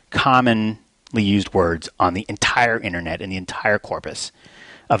most commonly used words on the entire internet and the entire corpus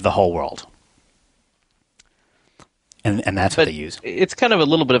of the whole world? And that's what they use. It's kind of a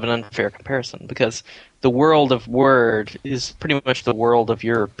little bit of an unfair comparison because the world of Word is pretty much the world of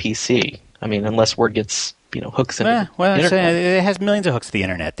your PC. I mean, unless Word gets hooks in it. Well, it has millions of hooks to the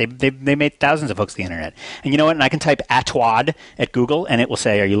internet. They made thousands of hooks to the internet. And you know what? And I can type Atwad at Google, and it will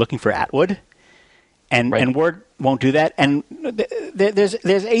say, "Are you looking for Atwood?" And Word won't do that. And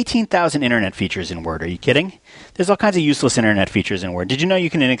there's 18,000 internet features in Word. Are you kidding? There's all kinds of useless internet features in Word. Did you know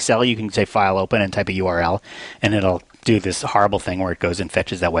you can in Excel you can say File Open and type a URL, and it'll do this horrible thing where it goes and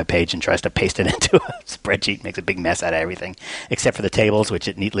fetches that web page and tries to paste it into a spreadsheet, makes a big mess out of everything, except for the tables, which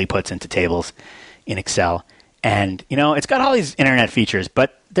it neatly puts into tables in Excel. And, it's got all these internet features,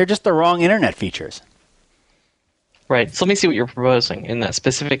 but they're just the wrong internet features. Right. So let me see what you're proposing in that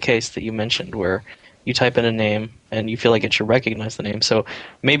specific case that you mentioned where you type in a name and you feel like it should recognize the name. So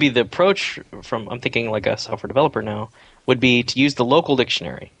maybe the approach I'm thinking like a software developer now, would be to use the local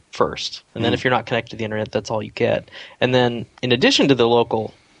dictionary first. And then if you're not connected to the internet, that's all you get. And then in addition to the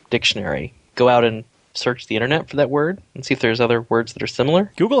local dictionary, go out and search the internet for that word and see if there's other words that are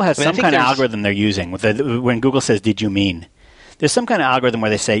similar. Google has some kind of algorithm they're using. When Google says, "Did you mean?" There's some kind of algorithm where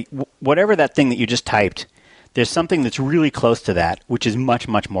they say, whatever that thing that you just typed, there's something that's really close to that, which is much,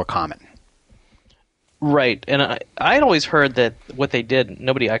 much more common. Right. And I'd always heard that what they did,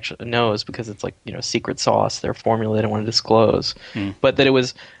 nobody actually knows because it's like, secret sauce, their formula they don't want to disclose. But that it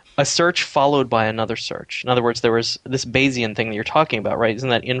was a search followed by another search. In other words, there was this Bayesian thing that you're talking about, right? Isn't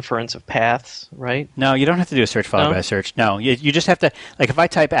that inference of paths, right? No, you don't have to do a search followed by a search. No, you just have to, like if I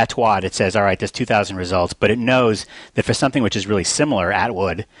type Atwad, it says, all right, there's 2,000 results, but it knows that for something which is really similar,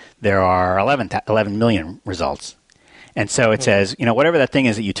 Atwood, there are 11 million results. And so it says, whatever that thing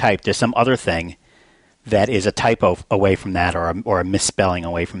is that you typed, there's some other thing that is a typo away from that or a misspelling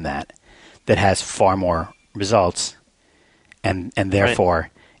away from that has far more results. And therefore...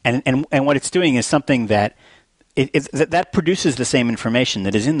 Right. And what it's doing is something that that produces the same information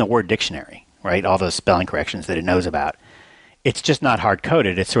that is in the Word dictionary, right? All those spelling corrections that it knows about. It's just not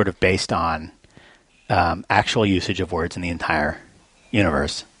hard-coded. It's sort of based on actual usage of words in the entire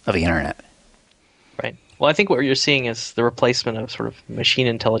universe of the internet. Right. Well, I think what you're seeing is the replacement of sort of machine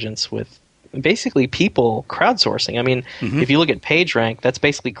intelligence with basically people crowdsourcing. I mean, if you look at PageRank, that's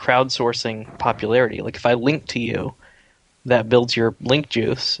basically crowdsourcing popularity. Like if I link to you, that builds your link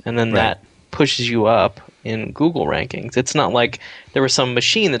juice, and then that pushes you up in Google rankings. It's not like there was some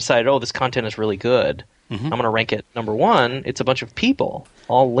machine that decided, oh, this content is really good. I'm going to rank it number one. It's a bunch of people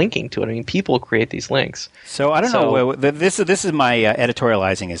all linking to it. I mean, people create these links. So I don't know. This is my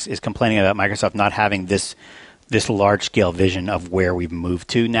editorializing is complaining about Microsoft not having this large-scale vision of where we've moved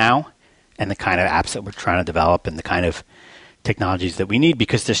to now and the kind of apps that we're trying to develop and the kind of technologies that we need,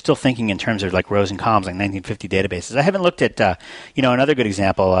 because they're still thinking in terms of like rows and columns, like 1950 databases. I haven't looked at, another good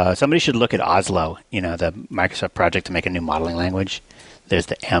example. Somebody should look at Oslo, the Microsoft project to make a new modeling language. There's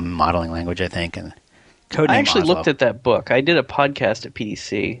the M modeling language, I think, and codename I actually Oslo. looked at that book. I did a podcast at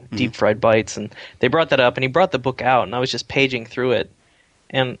PDC, Deep Fried Bites, and they brought that up, and he brought the book out, and I was just paging through it,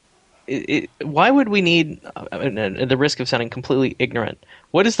 and why would we need, at the risk of sounding completely ignorant,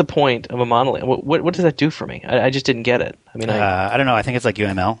 what is the point of a modeling? What does that do for me? I just didn't get it. I mean, I don't know. I think it's like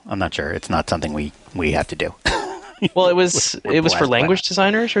UML. I'm not sure. It's not something we have to do. Well, it was for language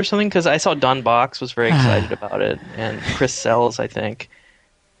designers or something, because I saw Don Box was very excited about it, and Chris Sells, I think.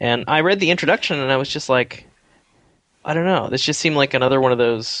 And I read the introduction, and I was just like, I don't know. This just seemed like another one of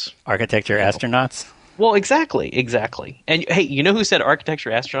those... Architecture astronauts? Well, exactly. And hey, you know who said architecture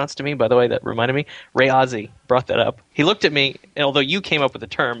astronauts to me, by the way, that reminded me? Ray Ozzie brought that up. He looked at me, and although you came up with the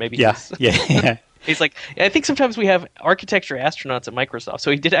term, maybe yeah. He's like, I think sometimes we have architecture astronauts at Microsoft. So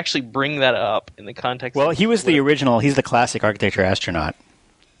he did actually bring that up in the context. Well, he was the original. He's the classic architecture astronaut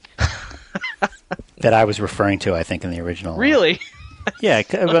that I was referring to, I think, in the original. Really? Yeah.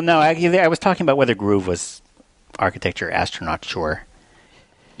 Well, no, I was talking about whether Groove was architecture astronaut, sure.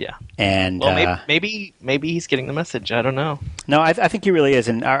 Yeah. And maybe he's getting the message. I don't know. No, I think he really is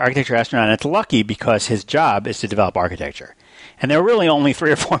an architecture astronaut. And it's lucky because his job is to develop architecture. And there are really only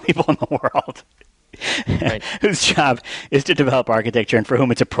 3 or 4 people in the world Right. whose job is to develop architecture and for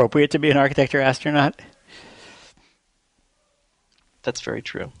whom it's appropriate to be an architecture astronaut. That's very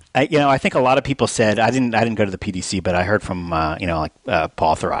true. I think a lot of people said I didn't go to the PDC, but I heard from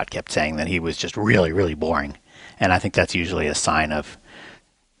Paul Thurrott kept saying that he was just really, really boring, and I think that's usually a sign of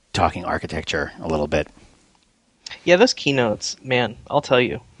talking architecture a little bit. Yeah, those keynotes, man, I'll tell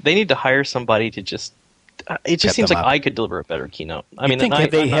you, they need to hire somebody to just. It just Pep seems them like up. I could deliver a better keynote. I You mean, think, and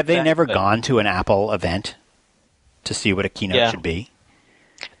have they I'm not that, never but- gone to an Apple event to see what a keynote should be?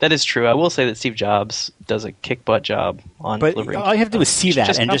 That is true. I will say that Steve Jobs does a kick butt job on But delivering. all you have to do is see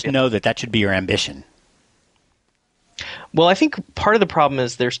that and just copy it. know that should be your ambition. Well, I think part of the problem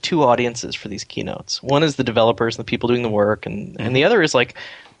is there's two audiences for these keynotes. One is the developers and the people doing the work, and the other is like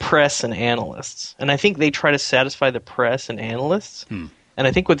press and analysts. And I think they try to satisfy the press and analysts. And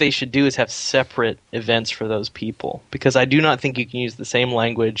I think what they should do is have separate events for those people, because I do not think you can use the same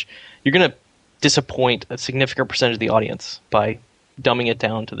language. You're going to disappoint a significant percentage of the audience by dumbing it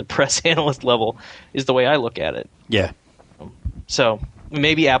down to the press analyst level, is the way I look at it. Yeah. So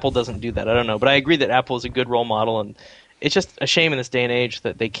maybe Apple doesn't do that. I don't know. But I agree that Apple is a good role model, and it's just a shame in this day and age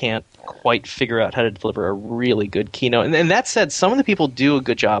that they can't quite figure out how to deliver a really good keynote. And that said, some of the people do a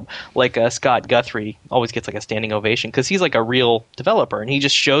good job. Like Scott Guthrie always gets like a standing ovation because he's like a real developer, and he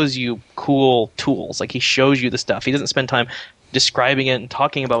just shows you cool tools. Like he shows you the stuff. He doesn't spend time describing it and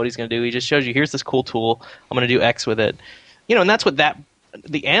talking about what he's going to do. He just shows you, here's this cool tool. I'm going to do X with it. And that's what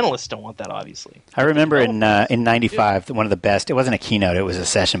the analysts don't want that, obviously. I remember in '95, one of the best. It wasn't a keynote; it was a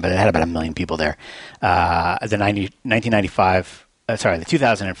session, but it had about 1 million people there. The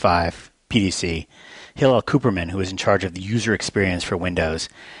 2005 PDC. Hillel Cooperman, who was in charge of the user experience for Windows,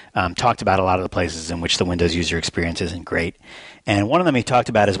 talked about a lot of the places in which the Windows user experience isn't great. And one of them he talked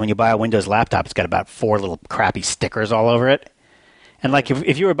about is when you buy a Windows laptop, it's got about 4 little crappy stickers all over it. And like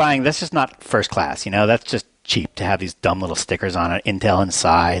if you were buying, that's just not first class. That's just cheap to have these dumb little stickers on it, Intel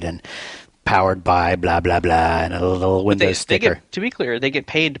inside and powered by blah blah blah, and a little Windows sticker. To be clear, they get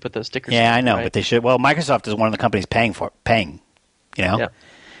paid to put those stickers. Yeah, on, I know, right? but they should. Well, Microsoft is one of the companies paying, Yeah.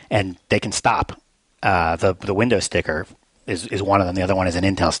 and they can stop. The Windows sticker is one of them. The other one is an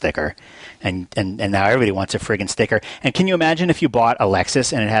Intel sticker, and now everybody wants a friggin' sticker. And can you imagine if you bought a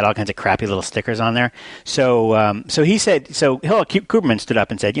Lexus and it had all kinds of crappy little stickers on there? So he said. So Hillel Cooperman stood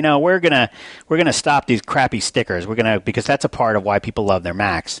up and said, we're gonna stop these crappy stickers. Because that's a part of why people love their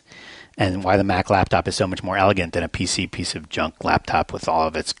Macs, and why the Mac laptop is so much more elegant than a PC piece of junk laptop with all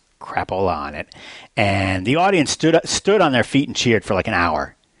of its crapola on it. And the audience stood on their feet and cheered for like an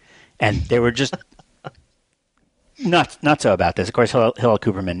hour, and they were just. Not so about this. Of course, Hillel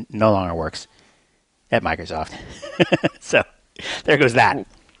Cooperman no longer works at Microsoft. So there goes that.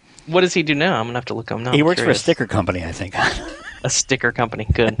 What does he do now? I'm going to have to look him now. He I'm works curious. for a sticker company, I think. A sticker company.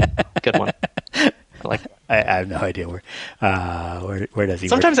 Good one. I have no idea where does he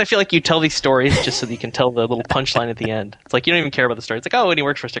Sometimes work? I feel like you tell these stories just so that you can tell the little punchline at the end. It's like you don't even care about the story. It's like, oh, and he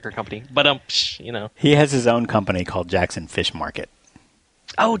works for a sticker company. But, He has his own company called Jackson Fish Market.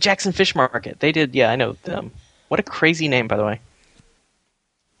 Oh, Jackson Fish Market. They did, yeah, I know them. What a crazy name, by the way.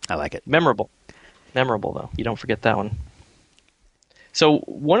 I like it. Memorable, though. You don't forget that one. So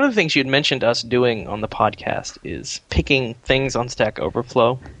one of the things you had mentioned us doing on the podcast is picking things on Stack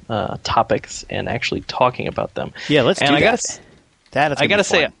Overflow, topics, and actually talking about them. Yeah, let's do I that. I gotta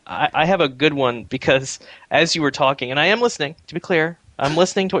say, I have a good one because as you were talking, and I am listening, to be clear, I'm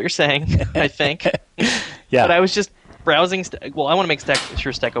listening to what you're saying, I think. Yeah. But I was just browsing. I want to make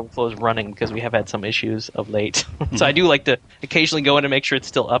sure Stack Overflow is running because we have had some issues of late. So I do like to occasionally go in and make sure it's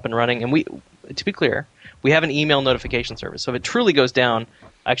still up and running. And to be clear, we have an email notification service. So if it truly goes down,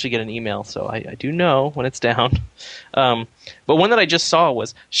 I actually get an email. So I do know when it's down. But one that I just saw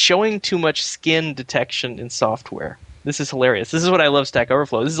was showing too much skin detection in software. This is hilarious. This is what I love Stack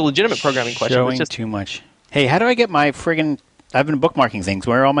Overflow. This is a legitimate programming question. Showing too much. Hey, how do I get my friggin'... I've been bookmarking things.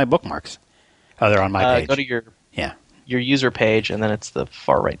 Where are all my bookmarks? Oh, they're on my page. Go to your user page, and then it's the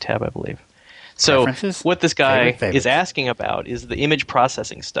far right tab, I believe. So what this guy is asking about is the image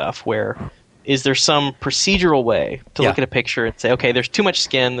processing stuff, where is there some procedural way to look at a picture and say, okay, there's too much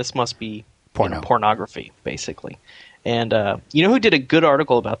skin, this must be pornography, basically. And you know who did a good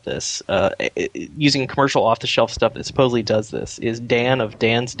article about this, using commercial off-the-shelf stuff that supposedly does this, is Dan of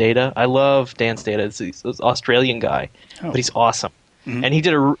Dan's Data. I love Dan's Data. He's an Australian guy, but he's awesome. Mm-hmm. And he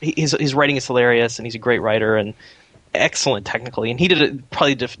did his writing is hilarious, and he's a great writer, and excellent technically, and he did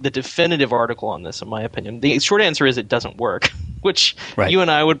probably the definitive article on this, in my opinion. The short answer is it doesn't work, which you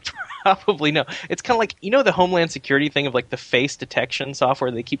and I would probably know. It's kind of like, the Homeland Security thing of like the face detection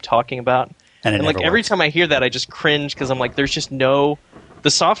software they keep talking about. And like every time I hear that, I just cringe because I'm like, there's just no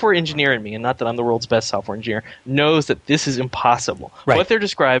the software engineer in me, and not that I'm the world's best software engineer, knows that this is impossible. Right. What they're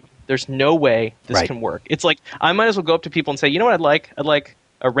describing, there's no way this Right. can work. It's like I might as well go up to people and say, you know what I'd like? I'd like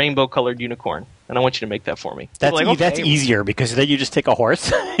a rainbow-colored unicorn, and I want you to make that for me. That's They're like, that's okay. easier because then you just take a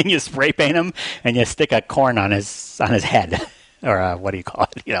horse and you spray paint him and you stick a corn on his head or what do you call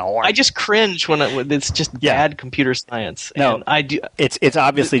it? Horn. I just cringe when it's just bad computer science. No, and I do. It's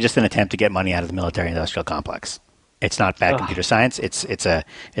obviously just an attempt to get money out of the military-industrial complex. It's not bad computer science. It's a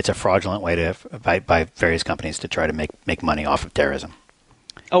fraudulent way by various companies to try to make money off of terrorism.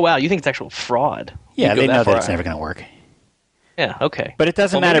 Oh wow, you think it's actual fraud? Yeah, You go they know that far. it's never going to work. Yeah, okay. But it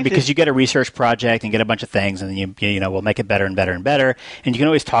doesn't Well, matter maybe because you get a research project and get a bunch of things, and then we'll make it better and better and better. And you can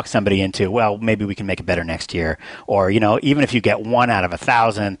always talk somebody into, well, maybe we can make it better next year. Or even if you get 1 out of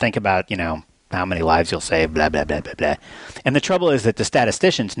 1,000, think about how many lives you'll save. Blah blah blah blah blah. And the trouble is that the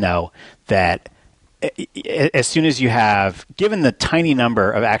statisticians know that as soon as you have, given the tiny number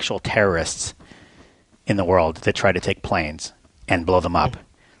of actual terrorists in the world that try to take planes and blow them up,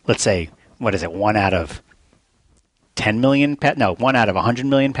 let's say, what is it, 1 out of 10 million, 1 out of 100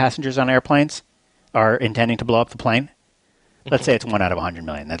 million passengers on airplanes are intending to blow up the plane. Let's say it's 1 out of 100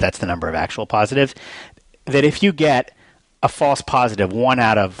 million. That's the number of actual positives. That if you get a false positive, 1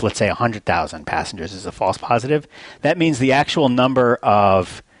 out of, let's say, 100,000 passengers is a false positive, that means the actual number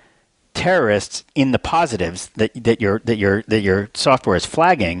of terrorists in the positives that your software is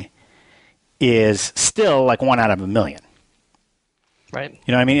flagging is still like 1 out of 1,000,000. Right.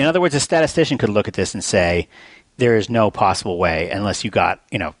 You know what I mean? In other words, a statistician could look at this and say, there is no possible way, unless you got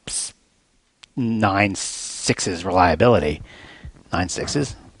 9 sixes reliability. 9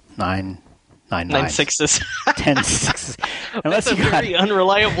 sixes? 9 sixes. 10 sixes. Unless That's a very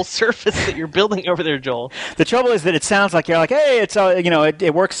unreliable surface that you're building over there, Joel. The trouble is that it sounds like you're like, hey, it's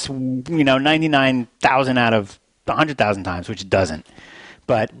it works 99,000 out of 100,000 times, which it doesn't.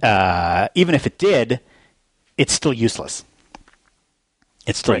 But even if it did, it's still useless.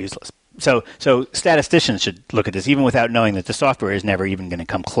 It's still useless. So statisticians should look at this, even without knowing that the software is never even going to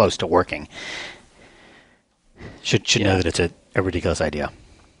come close to working. Should know that it's a ridiculous idea.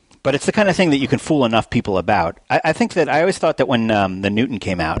 But it's the kind of thing that you can fool enough people about. I think that I always thought that when the Newton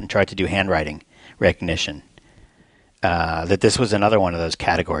came out and tried to do handwriting recognition, that this was another one of those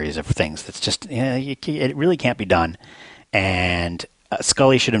categories of things that's just, it really can't be done. And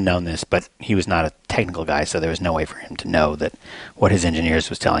Scully should have known this, but he was not a technical guy, so there was no way for him to know that what his engineers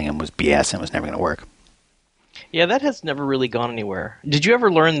was telling him was BS and was never going to work. Yeah, that has never really gone anywhere. Did you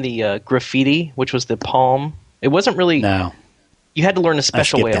ever learn the graffiti, which was the palm? It wasn't really... No. You had to learn a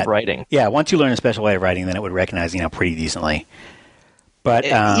special way of writing. Yeah, once you learn a special way of writing, then it would recognize, pretty decently. But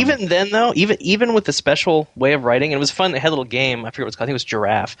even then, though, even with the special way of writing, and it was fun. It had a little game. I forget what it's called. I think it was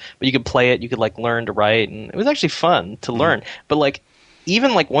Giraffe. But you could play it. You could learn to write, and it was actually fun to learn. But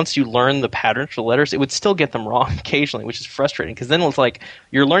even once you learn the patterns for the letters, it would still get them wrong occasionally, which is frustrating. Because then it's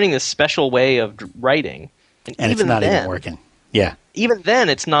you're learning this special way of writing, and it's not even working. Yeah. Even then,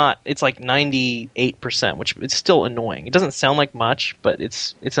 it's not. It's 98%, which is still annoying. It doesn't sound like much, but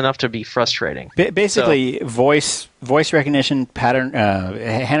it's enough to be frustrating. Basically, voice recognition, pattern,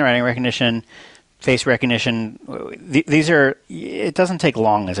 handwriting recognition, face recognition. These are. It doesn't take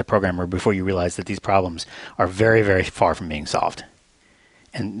long as a programmer before you realize that these problems are very, very far from being solved,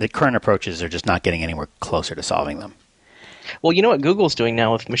 and the current approaches are just not getting anywhere closer to solving them. Well, you know what Google's doing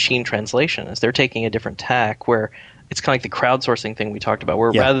now with machine translation is they're taking a different tack where it's kind of like the crowdsourcing thing we talked about, where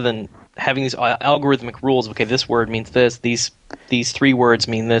rather than having these algorithmic rules, okay, this word means this, these 3 words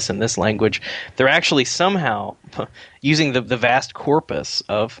mean this in this language, they're actually somehow using the vast corpus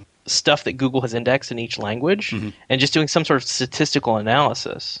of stuff that Google has indexed in each language and just doing some sort of statistical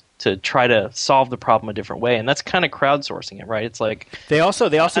analysis to try to solve the problem a different way. And that's kind of crowdsourcing it, right? It's they also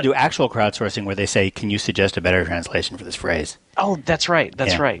do actual crowdsourcing where they say, can you suggest a better translation for this phrase? Oh, that's right.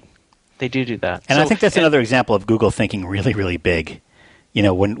 That's right. They do that. And I think that's another example of Google thinking really, really big.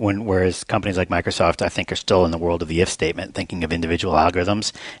 Whereas companies like Microsoft, I think, are still in the world of the if statement, thinking of individual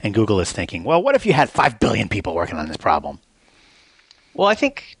algorithms, and Google is thinking, well, what if you had 5 billion people working on this problem? Well, I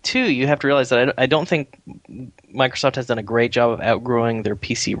think, too, you have to realize that I don't think Microsoft has done a great job of outgrowing their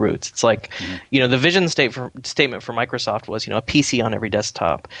PC roots. It's the vision statement for Microsoft was, a PC on every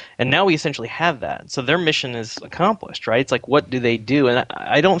desktop. And now we essentially have that. So their mission is accomplished, right? It's what do they do? And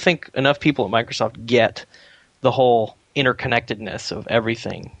I don't think enough people at Microsoft get the whole interconnectedness of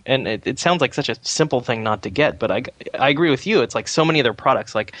everything. And it sounds like such a simple thing not to get, but I agree with you. It's so many of their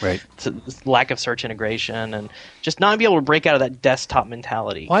products, lack of search integration and just not be able to break out of that desktop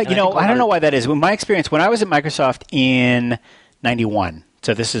mentality. Well, I don't know why that is. In my experience, when I was at Microsoft in 91,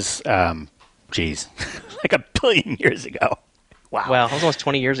 so this is, like a billion years ago, Wow. Wow, that was almost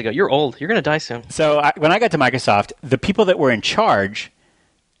 20 years ago. You're old. You're going to die soon. So when I got to Microsoft, the people that were in charge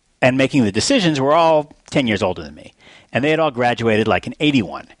and making the decisions were all 10 years older than me. And they had all graduated like in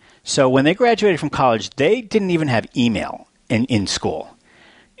 81. So when they graduated from college, they didn't even have email in school.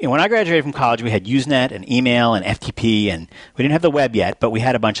 And when I graduated from college, we had Usenet and email and FTP, and we didn't have the web yet, but we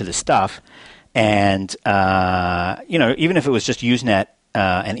had a bunch of this stuff. And, even if it was just Usenet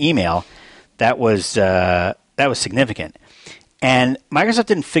and email, that was significant. And Microsoft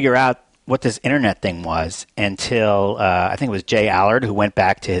didn't figure out what this internet thing was until I think it was Jay Allard, who went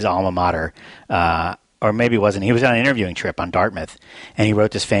back to his alma mater, or maybe it wasn't. He was on an interviewing trip on Dartmouth, and he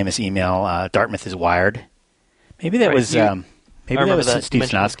wrote this famous email, Dartmouth is wired. Maybe that was Steve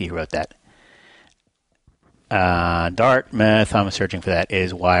Sinofsky who wrote that. Dartmouth, I'm searching for that,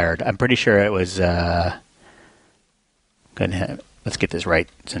 is wired. I'm pretty sure it was... let's get this right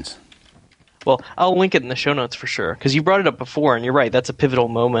since... Well, I'll link it in the show notes for sure, because you brought it up before, and you're right. That's a pivotal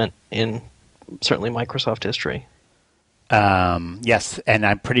moment in certainly Microsoft history. Yes, and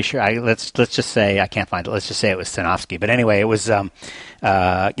I'm pretty sure. Let's just say I can't find it. Let's just say it was Sinofsky. But anyway, it was one of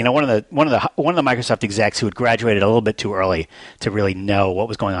the Microsoft execs who had graduated a little bit too early to really know what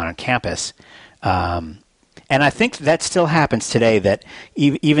was going on campus. And I think that still happens today. That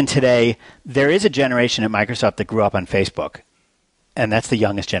even today, there is a generation at Microsoft that grew up on Facebook. And that's the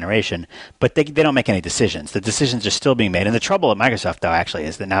youngest generation, but they don't make any decisions. The decisions are still being made. And the trouble at Microsoft, though, actually,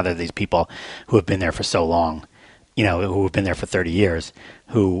 is that now there are these people who have been there for so long, who have been there for 30 years,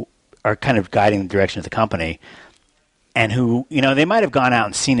 who are kind of guiding the direction of the company, and who, they might have gone out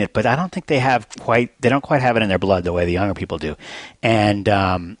and seen it, but I don't think they don't quite have it in their blood the way the younger people do. And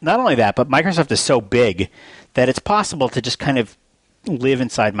not only that, but Microsoft is so big that it's possible to just kind of live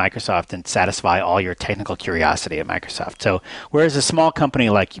inside Microsoft and satisfy all your technical curiosity at Microsoft. So whereas a small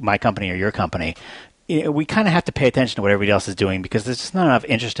company like my company or your company, we kind of have to pay attention to what everybody else is doing because there's just not enough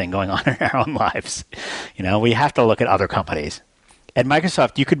interesting going on in our own lives. We have to look at other companies. At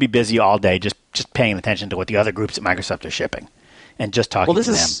Microsoft, you could be busy all day just paying attention to what the other groups at Microsoft are shipping and just talking to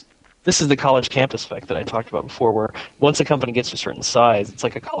them. This is the college campus effect that I talked about before, where once a company gets to a certain size, it's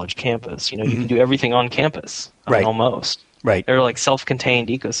like a college campus. You can do everything on campus, right. Almost. Right. They're like self-contained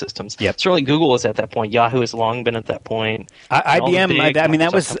ecosystems. Yep. Certainly Google is at that point. Yahoo has long been at that point. IBM,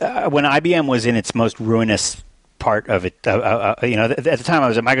 that was when IBM was in its most ruinous part of it. At the time I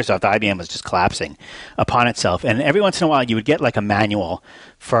was at Microsoft, IBM was just collapsing upon itself. And every once in a while you would get like a manual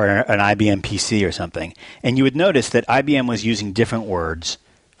for an IBM PC or something. And you would notice that IBM was using different words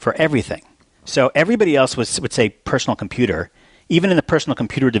for everything. So everybody else would say personal computer. Even in the personal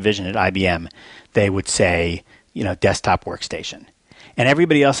computer division at IBM, they would say... desktop workstation. And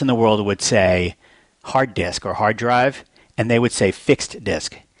everybody else in the world would say hard disk or hard drive, and they would say fixed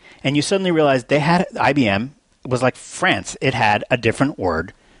disk. And you suddenly realize IBM was like France. It had a different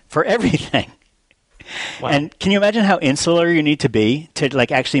word for everything. Wow. And can you imagine how insular you need to be to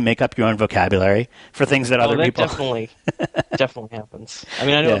actually make up your own vocabulary for things that other people... definitely happens. I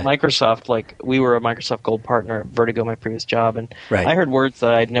mean, I know at Microsoft, we were a Microsoft Gold partner at Vertigo, my previous job, and right. I heard words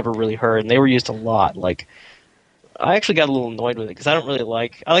that I'd never really heard, and they were used a lot, I actually got a little annoyed with it because I don't really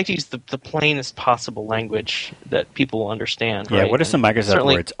I like to use the plainest possible language that people will understand. Yeah, right? what are some Microsoft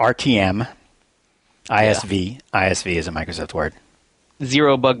words? RTM, ISV. Yeah. ISV is a Microsoft word.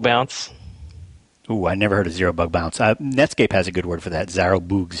 Zero bug bounce. Ooh, I never heard of zero bug bounce. Netscape has a good word for that, zero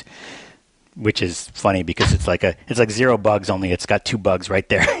bugs, which is funny because it's like zero bugs, only it's got two bugs right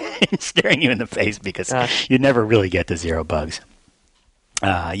there staring you in the face because you never really get to zero bugs.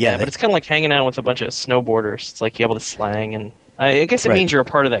 But it's kind of like hanging out with a bunch of snowboarders. It's like you have all this slang, and I guess it means you're a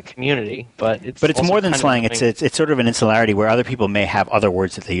part of that community. But it's more than slang. It's sort of an insularity where other people may have other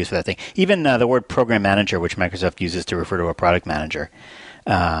words that they use for that thing. Even the word program manager, which Microsoft uses to refer to a product manager,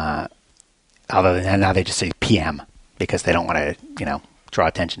 although now they just say PM because they don't want to draw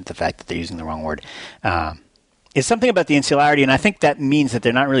attention to the fact that they're using the wrong word. It's something about the insularity, and I think that means that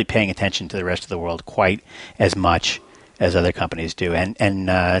they're not really paying attention to the rest of the world quite as much as other companies do. And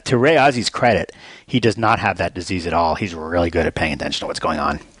to Ray Ozzy's credit, he does not have that disease at all. He's really good at paying attention to what's going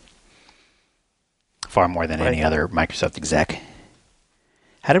on. Far more than any other Microsoft exec.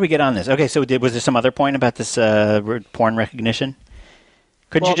 How did we get on this? Okay, so was there some other point about this porn recognition?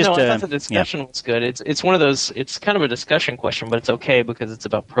 I thought the discussion was good. It's one of those. It's kind of a discussion question, but it's okay because it's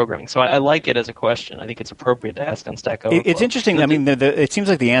about programming. So I like it as a question. I think it's appropriate to ask on Stack Overflow. It's interesting. I mean, it seems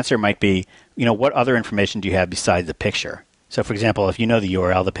like the answer might be, what other information do you have besides the picture? So, for example, if you know the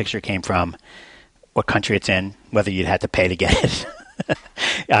URL the picture came from, what country it's in, whether you'd had to pay to get it,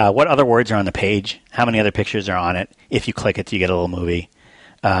 what other words are on the page, how many other pictures are on it. If you click it, you get a little movie.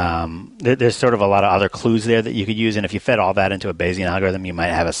 There's sort of a lot of other clues there that you could use, and if you fed all that into a Bayesian algorithm, you might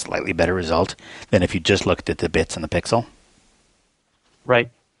have a slightly better result than if you just looked at the bits in the pixel. Right.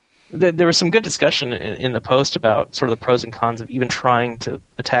 There was some good discussion in the post about sort of the pros and cons of even trying to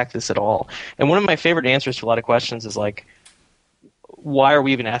attack this at all. And one of my favorite answers to a lot of questions is like, why are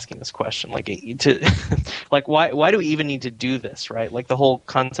we even asking this question? Like, why do we even need to do this, right? Like the whole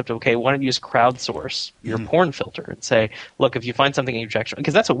concept of, okay, why don't you just crowdsource your porn filter and say, look, if you find something in your objection,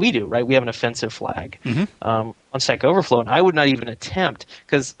 because that's what we do, right? We have an offensive flag on Stack Overflow, and I would not even attempt,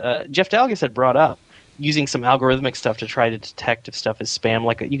 because Jeff Dalgas had brought up using some algorithmic stuff to try to detect if stuff is spam.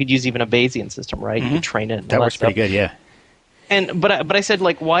 Like you could use even a Bayesian system, right? You could train it. And that works pretty good, yeah. But I said,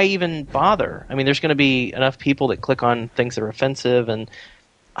 like, why even bother? I mean, there's going to be enough people that click on things that are offensive, and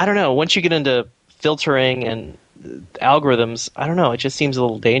I don't know. Once you get into filtering and algorithms, I don't know. It just seems a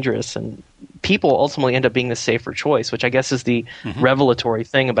little dangerous, and people ultimately end up being the safer choice, which I guess is the revelatory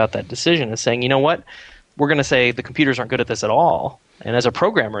thing about that decision, is saying, you know what? We're going to say the computers aren't good at this at all. And as a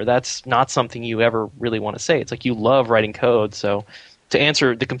programmer, that's not something you ever really want to say. It's like you love writing code, so to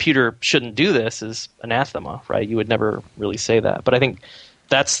answer the computer shouldn't do this is anathema, right? You would never really say that. But I think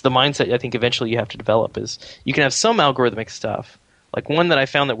that's the mindset I think eventually you have to develop, is you can have some algorithmic stuff. Like one that I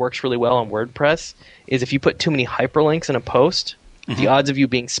found that works really well on WordPress is if you put too many hyperlinks in a post, the odds of you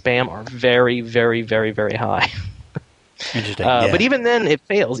being spam are very, very, very, very high. Interesting. But even then, it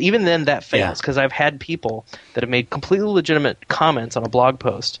fails. Even then, that fails, because I've had people that have made completely legitimate comments on a blog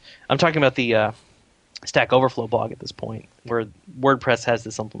post. I'm talking about the Stack Overflow blog at this point, where WordPress has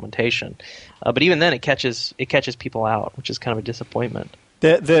this implementation. But even then, it catches people out, which is kind of a disappointment.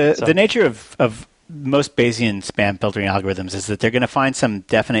 The nature of most Bayesian spam filtering algorithms is that they're going to find some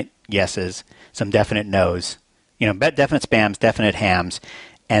definite yeses, some definite nos, definite spams, definite hams,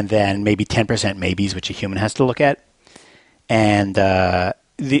 and then maybe 10% maybes, which a human has to look at. And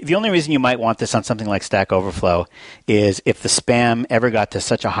the only reason you might want this on something like Stack Overflow is if the spam ever got to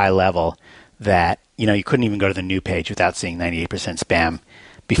such a high level that you couldn't even go to the new page without seeing 98% spam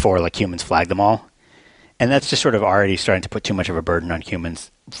before like humans flag them all. And that's just sort of already starting to put too much of a burden on humans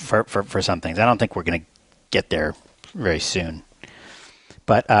for some things. I don't think we're going to get there very soon.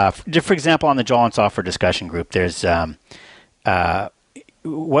 But for example, on the Joel and Software discussion group, there's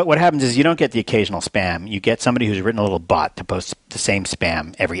what happens is you don't get the occasional spam. You get somebody who's written a little bot to post the same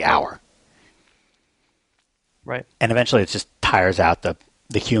spam every hour. Right. And eventually it just tires out the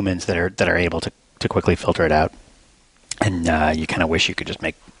humans that are able to quickly filter it out. And you kind of wish you could just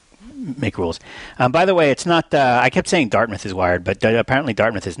make rules. By the way, it's not. I kept saying Dartmouth is wired, but apparently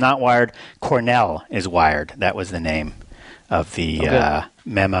Dartmouth is not wired. Cornell is wired. That was the name of the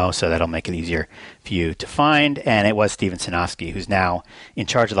memo, so that'll make it easier for you to find. And it was Steven Sinofsky, who's now in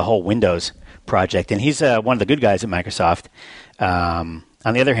charge of the whole Windows project, and he's one of the good guys at Microsoft.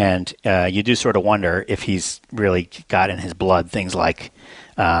 On the other hand, you do sort of wonder if he's really got in his blood things like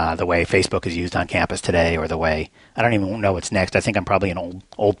the way Facebook is used on campus today, or the way, I don't even know what's next. I think I'm probably an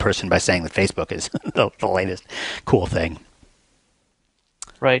old person by saying that Facebook is the latest cool thing.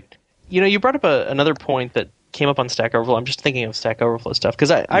 Right. You brought up another point that came up on Stack Overflow. I'm just thinking of Stack Overflow stuff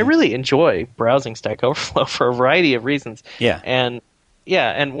because I really enjoy browsing Stack Overflow for a variety of reasons. Yeah. And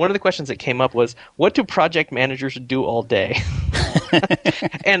one of the questions that came up was, what do project managers do all day?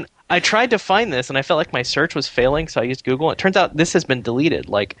 And I tried to find this, and I felt like my search was failing, so I used Google. It turns out this has been deleted.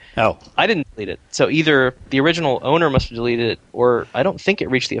 I didn't delete it. So either the original owner must have deleted it, or I don't think it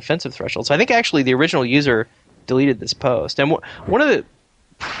reached the offensive threshold. So I think actually the original user deleted this post. And one of the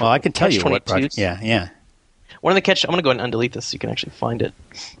I can tell you what project. Yeah. One of the catch. I'm going to go ahead and undelete this so you can actually find it.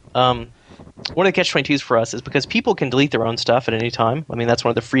 One of the catch-22s for us is because people can delete their own stuff at any time. I mean, that's one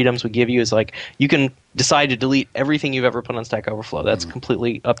of the freedoms we give you, is like you can decide to delete everything you've ever put on Stack Overflow. That's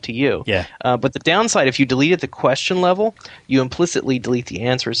completely up to you. Yeah. But the downside, if you delete at the question level, you implicitly delete the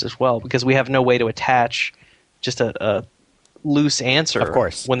answers as well, because we have no way to attach just a loose answer, of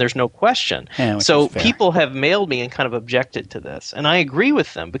course, when there's no question. Yeah, so people have mailed me and kind of objected to this. And I agree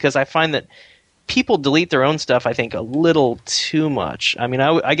with them, because I find that people delete their own stuff, I think, a little too much. I mean,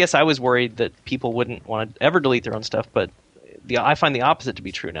 I guess I was worried that people wouldn't want to ever delete their own stuff, but I find the opposite to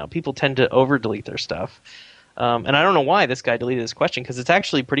be true now. People tend to over-delete their stuff. And I don't know why this guy deleted this question, because it's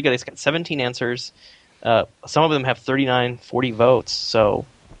actually pretty good. He's got 17 answers. Some of them have 39, 40 votes. So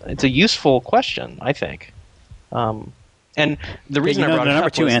it's a useful question, I think. And the reason I brought it up, the number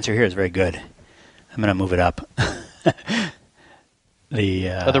 2 answer here is very good. I'm going to move it up.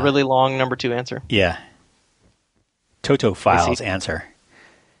 The really long number 2 answer? Yeah. Toto Files answer.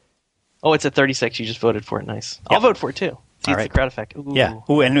 Oh, it's at 36. You just voted for it. Nice. Yep. I'll vote for it, too. See, it's the crowd effect. Ooh. Yeah.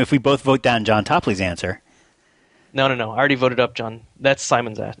 Ooh, and if we both vote down John Topley's answer, No. I already voted up, John. That's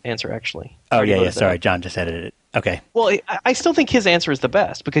Simon's answer, actually. I Oh, already yeah. voted that Sorry, up. John just edited it. Okay. Well, I still think his answer is the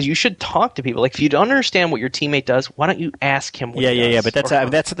best because you should talk to people. Like, if you don't understand what your teammate does, why don't you ask him what he does? Yeah. But that's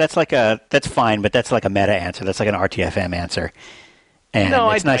fine. But that's like a meta answer. That's like an RTFM answer, and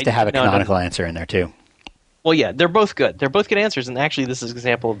it's nice to have a canonical answer in there too. Well, yeah, they're both good. They're both good answers, and actually, this is an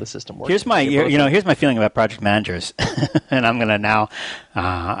example of the system working. Here's my feeling about project managers, and I'm gonna now,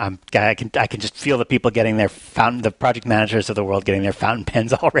 I can just feel the people getting the project managers of the world getting their fountain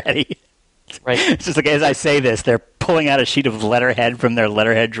pens already. Right. It's just like as I say this, they're pulling out a sheet of letterhead from their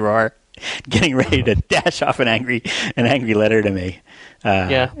letterhead drawer, getting ready to dash off an angry letter to me.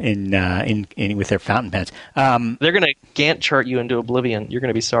 In with their fountain pens. They're gonna Gantt chart you into oblivion. You're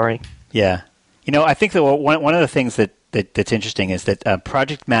gonna be sorry. Yeah. I think that one of the things that's interesting is that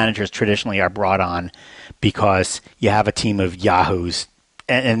project managers traditionally are brought on because you have a team of yahoos,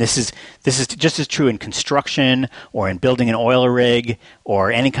 and this is just as true in construction or in building an oil rig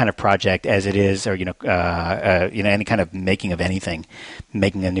or any kind of project as it is, or any kind of making of anything,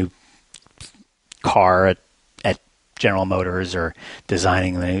 making a new car at General Motors or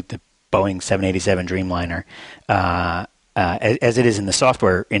designing the Boeing 787 Dreamliner. As it is in the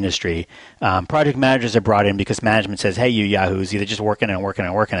software industry, project managers are brought in because management says, hey, you yahoos, either just working and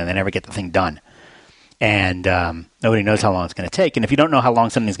they never get the thing done. And nobody knows how long it's going to take. And if you don't know how long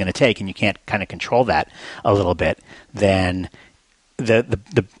something's going to take and you can't kind of control that a little bit, then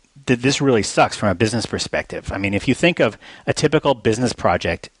this really sucks from a business perspective. I mean, if you think of a typical business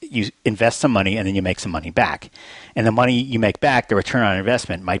project, you invest some money and then you make some money back. And the money you make back, the return on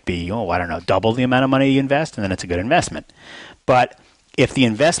investment might be, double the amount of money you invest, and then it's a good investment. But if the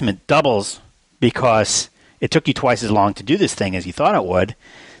investment doubles because it took you twice as long to do this thing as you thought it would,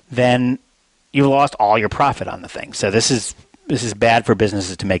 then you lost all your profit on the thing. So this is bad for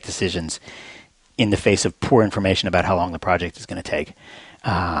businesses to make decisions in the face of poor information about how long the project is going to take.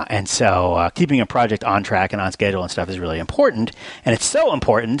 And so keeping a project on track and on schedule and stuff is really important. And it's so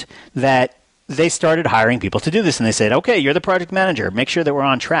important that they started hiring people to do this. And they said, okay, you're the project manager. Make sure that we're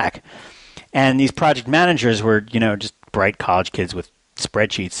on track. And these project managers were, just bright college kids with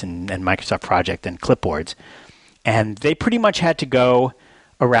spreadsheets and Microsoft Project and clipboards. And they pretty much had to go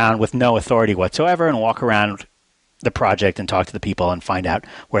around with no authority whatsoever and walk around the project and talk to the people and find out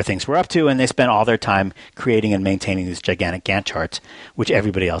where things were up to. And they spent all their time creating and maintaining these gigantic Gantt charts, which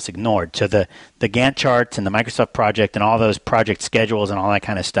everybody else ignored. So the Gantt charts and the Microsoft project and all those project schedules and all that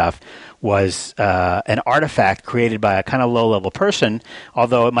kind of stuff was an artifact created by a kind of low-level person,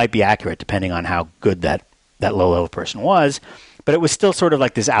 although it might be accurate depending on how good that low-level person was. But it was still sort of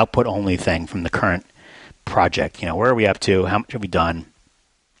like this output-only thing from the current project. Where are we up to? How much have we done?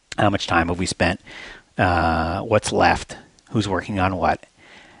 How much time have we spent? What's left, who's working on what.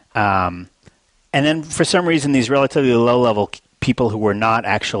 And then for some reason, these relatively low-level people who were not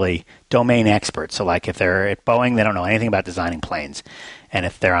actually domain experts, so like if they're at Boeing, they don't know anything about designing planes. And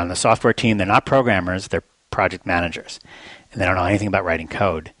if they're on the software team, they're not programmers, they're project managers. And they don't know anything about writing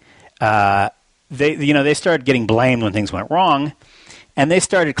code. They started getting blamed when things went wrong, and they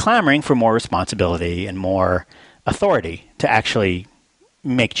started clamoring for more responsibility and more authority to actually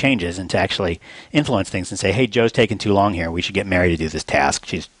make changes and to actually influence things and say, hey, Joe's taking too long here. We should get Mary to do this task.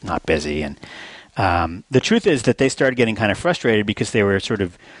 She's not busy. And the truth is that they started getting kind of frustrated because they were sort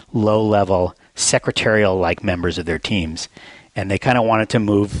of low-level secretarial-like members of their teams. And they kind of wanted to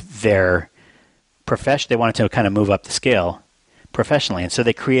move their profession. They wanted to kind of move up the scale professionally. And so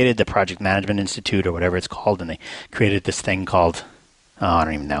they created the Project Management Institute or whatever it's called. And they created this thing called, I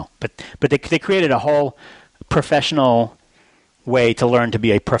don't even know. But they created a whole professional way to learn to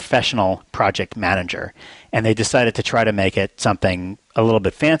be a professional project manager. And they decided to try to make it something a little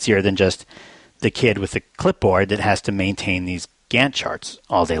bit fancier than just the kid with the clipboard that has to maintain these Gantt charts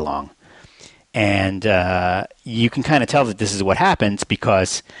all day long. And you can kind of tell that this is what happens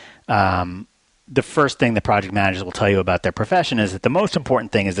because the first thing the project managers will tell you about their profession is that the most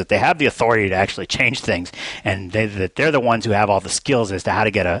important thing is that they have the authority to actually change things, and that they're the ones who have all the skills as to how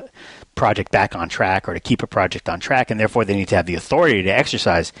to get a project back on track or to keep a project on track, and therefore they need to have the authority to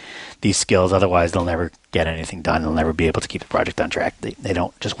exercise these skills. Otherwise, they'll never get anything done. They'll never be able to keep the project on track. They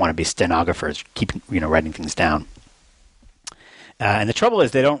don't just want to be stenographers, writing things down. And the trouble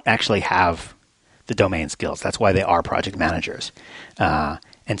is they don't actually have the domain skills. That's why they are project managers.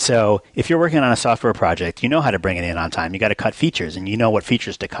 And And so if you're working on a software project, you know how to bring it in on time. You got to cut features, and you know what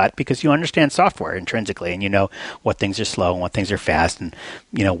features to cut because you understand software intrinsically, and you know what things are slow and what things are fast, and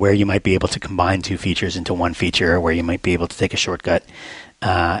you know where you might be able to combine two features into one feature, or where you might be able to take a shortcut.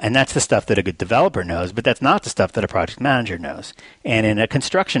 And that's the stuff that a good developer knows, but that's not the stuff that a project manager knows. And in a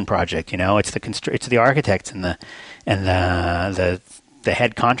construction project, you know, it's the architects and the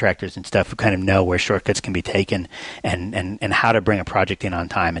head contractors and stuff who kind of know where shortcuts can be taken and how to bring a project in on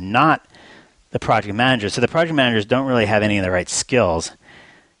time, and not the project managers. So the project managers don't really have any of the right skills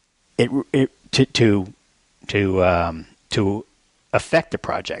to affect the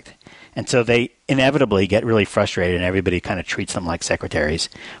project. And so they inevitably get really frustrated, and everybody kind of treats them like secretaries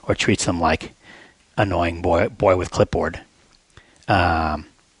or treats them like annoying boy with clipboard. When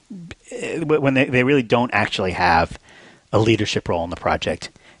they really don't actually have a leadership role in the project.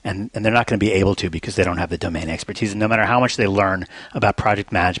 And they're not going to be able to because they don't have the domain expertise. And no matter how much they learn about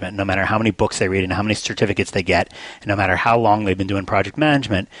project management, no matter how many books they read and how many certificates they get, and no matter how long they've been doing project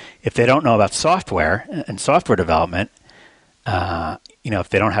management, if they don't know about software and software development, if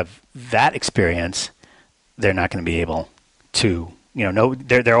they don't have that experience, they're not going to be able to,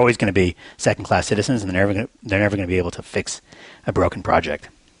 they're always going to be second-class citizens, and they're never going to be able to fix a broken project.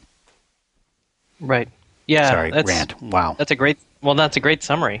 Right. Yeah. Sorry, rant. Wow. That's a great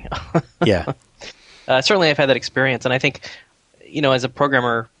summary. Yeah. Certainly I've had that experience, and I think, as a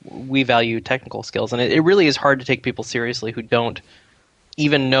programmer, we value technical skills, and it really is hard to take people seriously who don't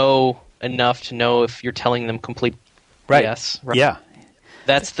even know enough to know if you're telling them complete BS. Right? Yeah.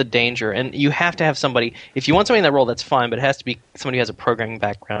 That's the danger. And you have to have somebody, if you want somebody in that role, that's fine, but it has to be somebody who has a programming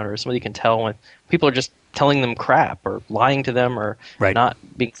background, or somebody who can tell when people are just telling them crap or lying to them or not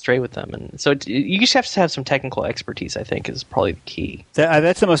being straight with them. And so you just have to have some technical expertise, I think, is probably the key.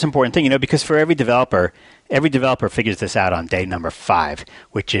 That's the most important thing, because for every developer figures this out on day number 5,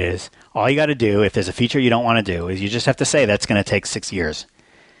 which is all you got to do if there's a feature you don't want to do is you just have to say that's going to take 6 years.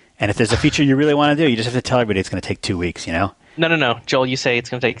 And if there's a feature you really want to do, you just have to tell everybody it's going to take 2 weeks, No. Joel, you say it's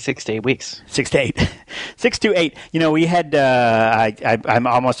going to take 6 to 8 weeks. 6 to 8. 6 to 8. We had, I'm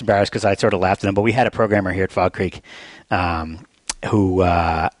almost embarrassed because I sort of laughed at him, but we had a programmer here at Fog Creek who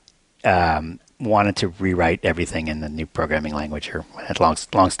wanted to rewrite everything in the new programming language. It's a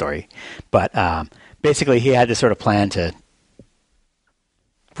long story. But basically he had this sort of plan to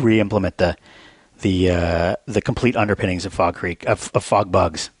re-implement the complete underpinnings of Fog Creek, of Fog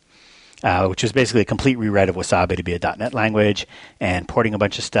Bugs. Which was basically a complete rewrite of Wasabi to be a .NET language and porting a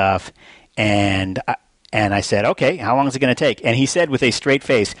bunch of stuff. And I said, okay, how long is it going to take? And he said with a straight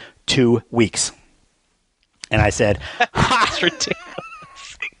face, 2 weeks. And I said, That's ridiculous.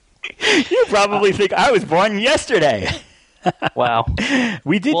 You probably think I was born yesterday. Wow.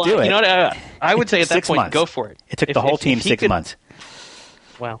 We did do it. You know what? I would say at that 6 point, months. go for it. It took the whole team 6 months.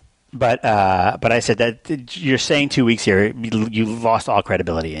 Wow. But I said that you're saying 2 weeks here. You lost all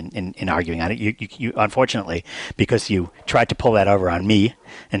credibility in arguing on it. You unfortunately, because you tried to pull that over on me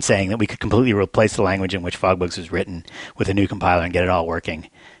and saying that we could completely replace the language in which FogBugs was written with a new compiler and get it all working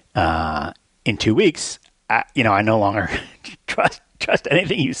in 2 weeks. I no longer trust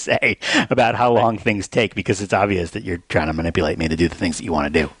anything you say about how long things take, because it's obvious that you're trying to manipulate me to do the things that you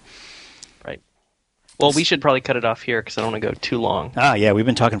want to do. Well, we should probably cut it off here because I don't want to go too long. Oh, yeah, we've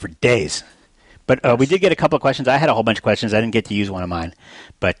been talking for days. But we did get a couple of questions. I had a whole bunch of questions. I didn't get to use one of mine,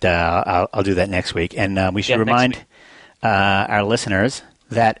 but I'll do that next week. And we should remind our listeners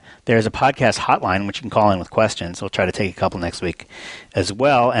that there's a podcast hotline which you can call in with questions. We'll try to take a couple next week as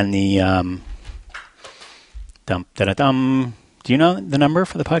well. And the do you know the number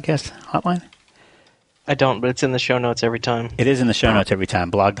for the podcast hotline? I don't, but it's in the show notes every time. It is in the show notes every time,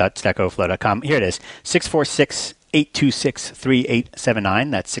 blog.stackoverflow.com. Here it is,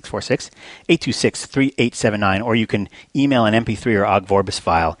 646-826-3879. That's 646-826-3879. Or you can email an MP3 or Ogg Vorbis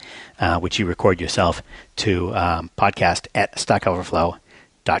file, which you record yourself, to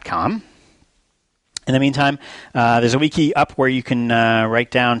podcast@stackoverflow.com. In the meantime, there's a wiki up where you can write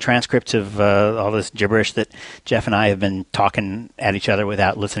down transcripts of all this gibberish that Jeff and I have been talking at each other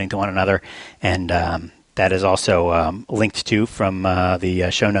without listening to one another. And that is also linked to from the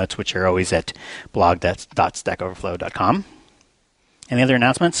show notes, which are always at blog.stackoverflow.com. Any other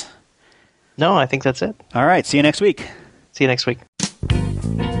announcements? No, I think that's it. All right. See you next week. See you next week.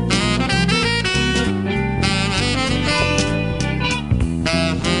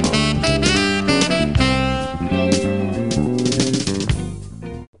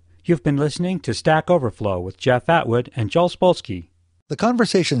 You've been listening to Stack Overflow with Jeff Atwood and Joel Spolsky. The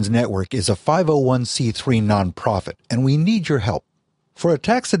Conversations Network is a 501c3 nonprofit, and we need your help. For a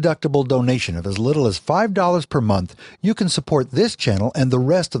tax-deductible donation of as little as $5 per month, you can support this channel and the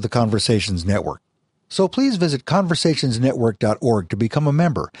rest of the Conversations Network. So please visit conversationsnetwork.org to become a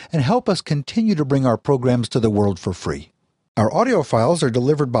member and help us continue to bring our programs to the world for free. Our audio files are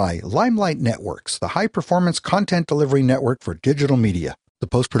delivered by Limelight Networks, the high-performance content delivery network for digital media. The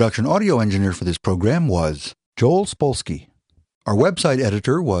post-production audio engineer for this program was Joel Spolsky. Our website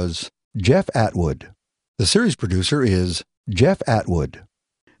editor was Jeff Atwood. The series producer is Jeff Atwood.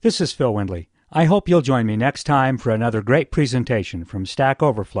 This is Phil Windley. I hope you'll join me next time for another great presentation from Stack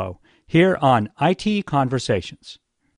Overflow here on IT Conversations.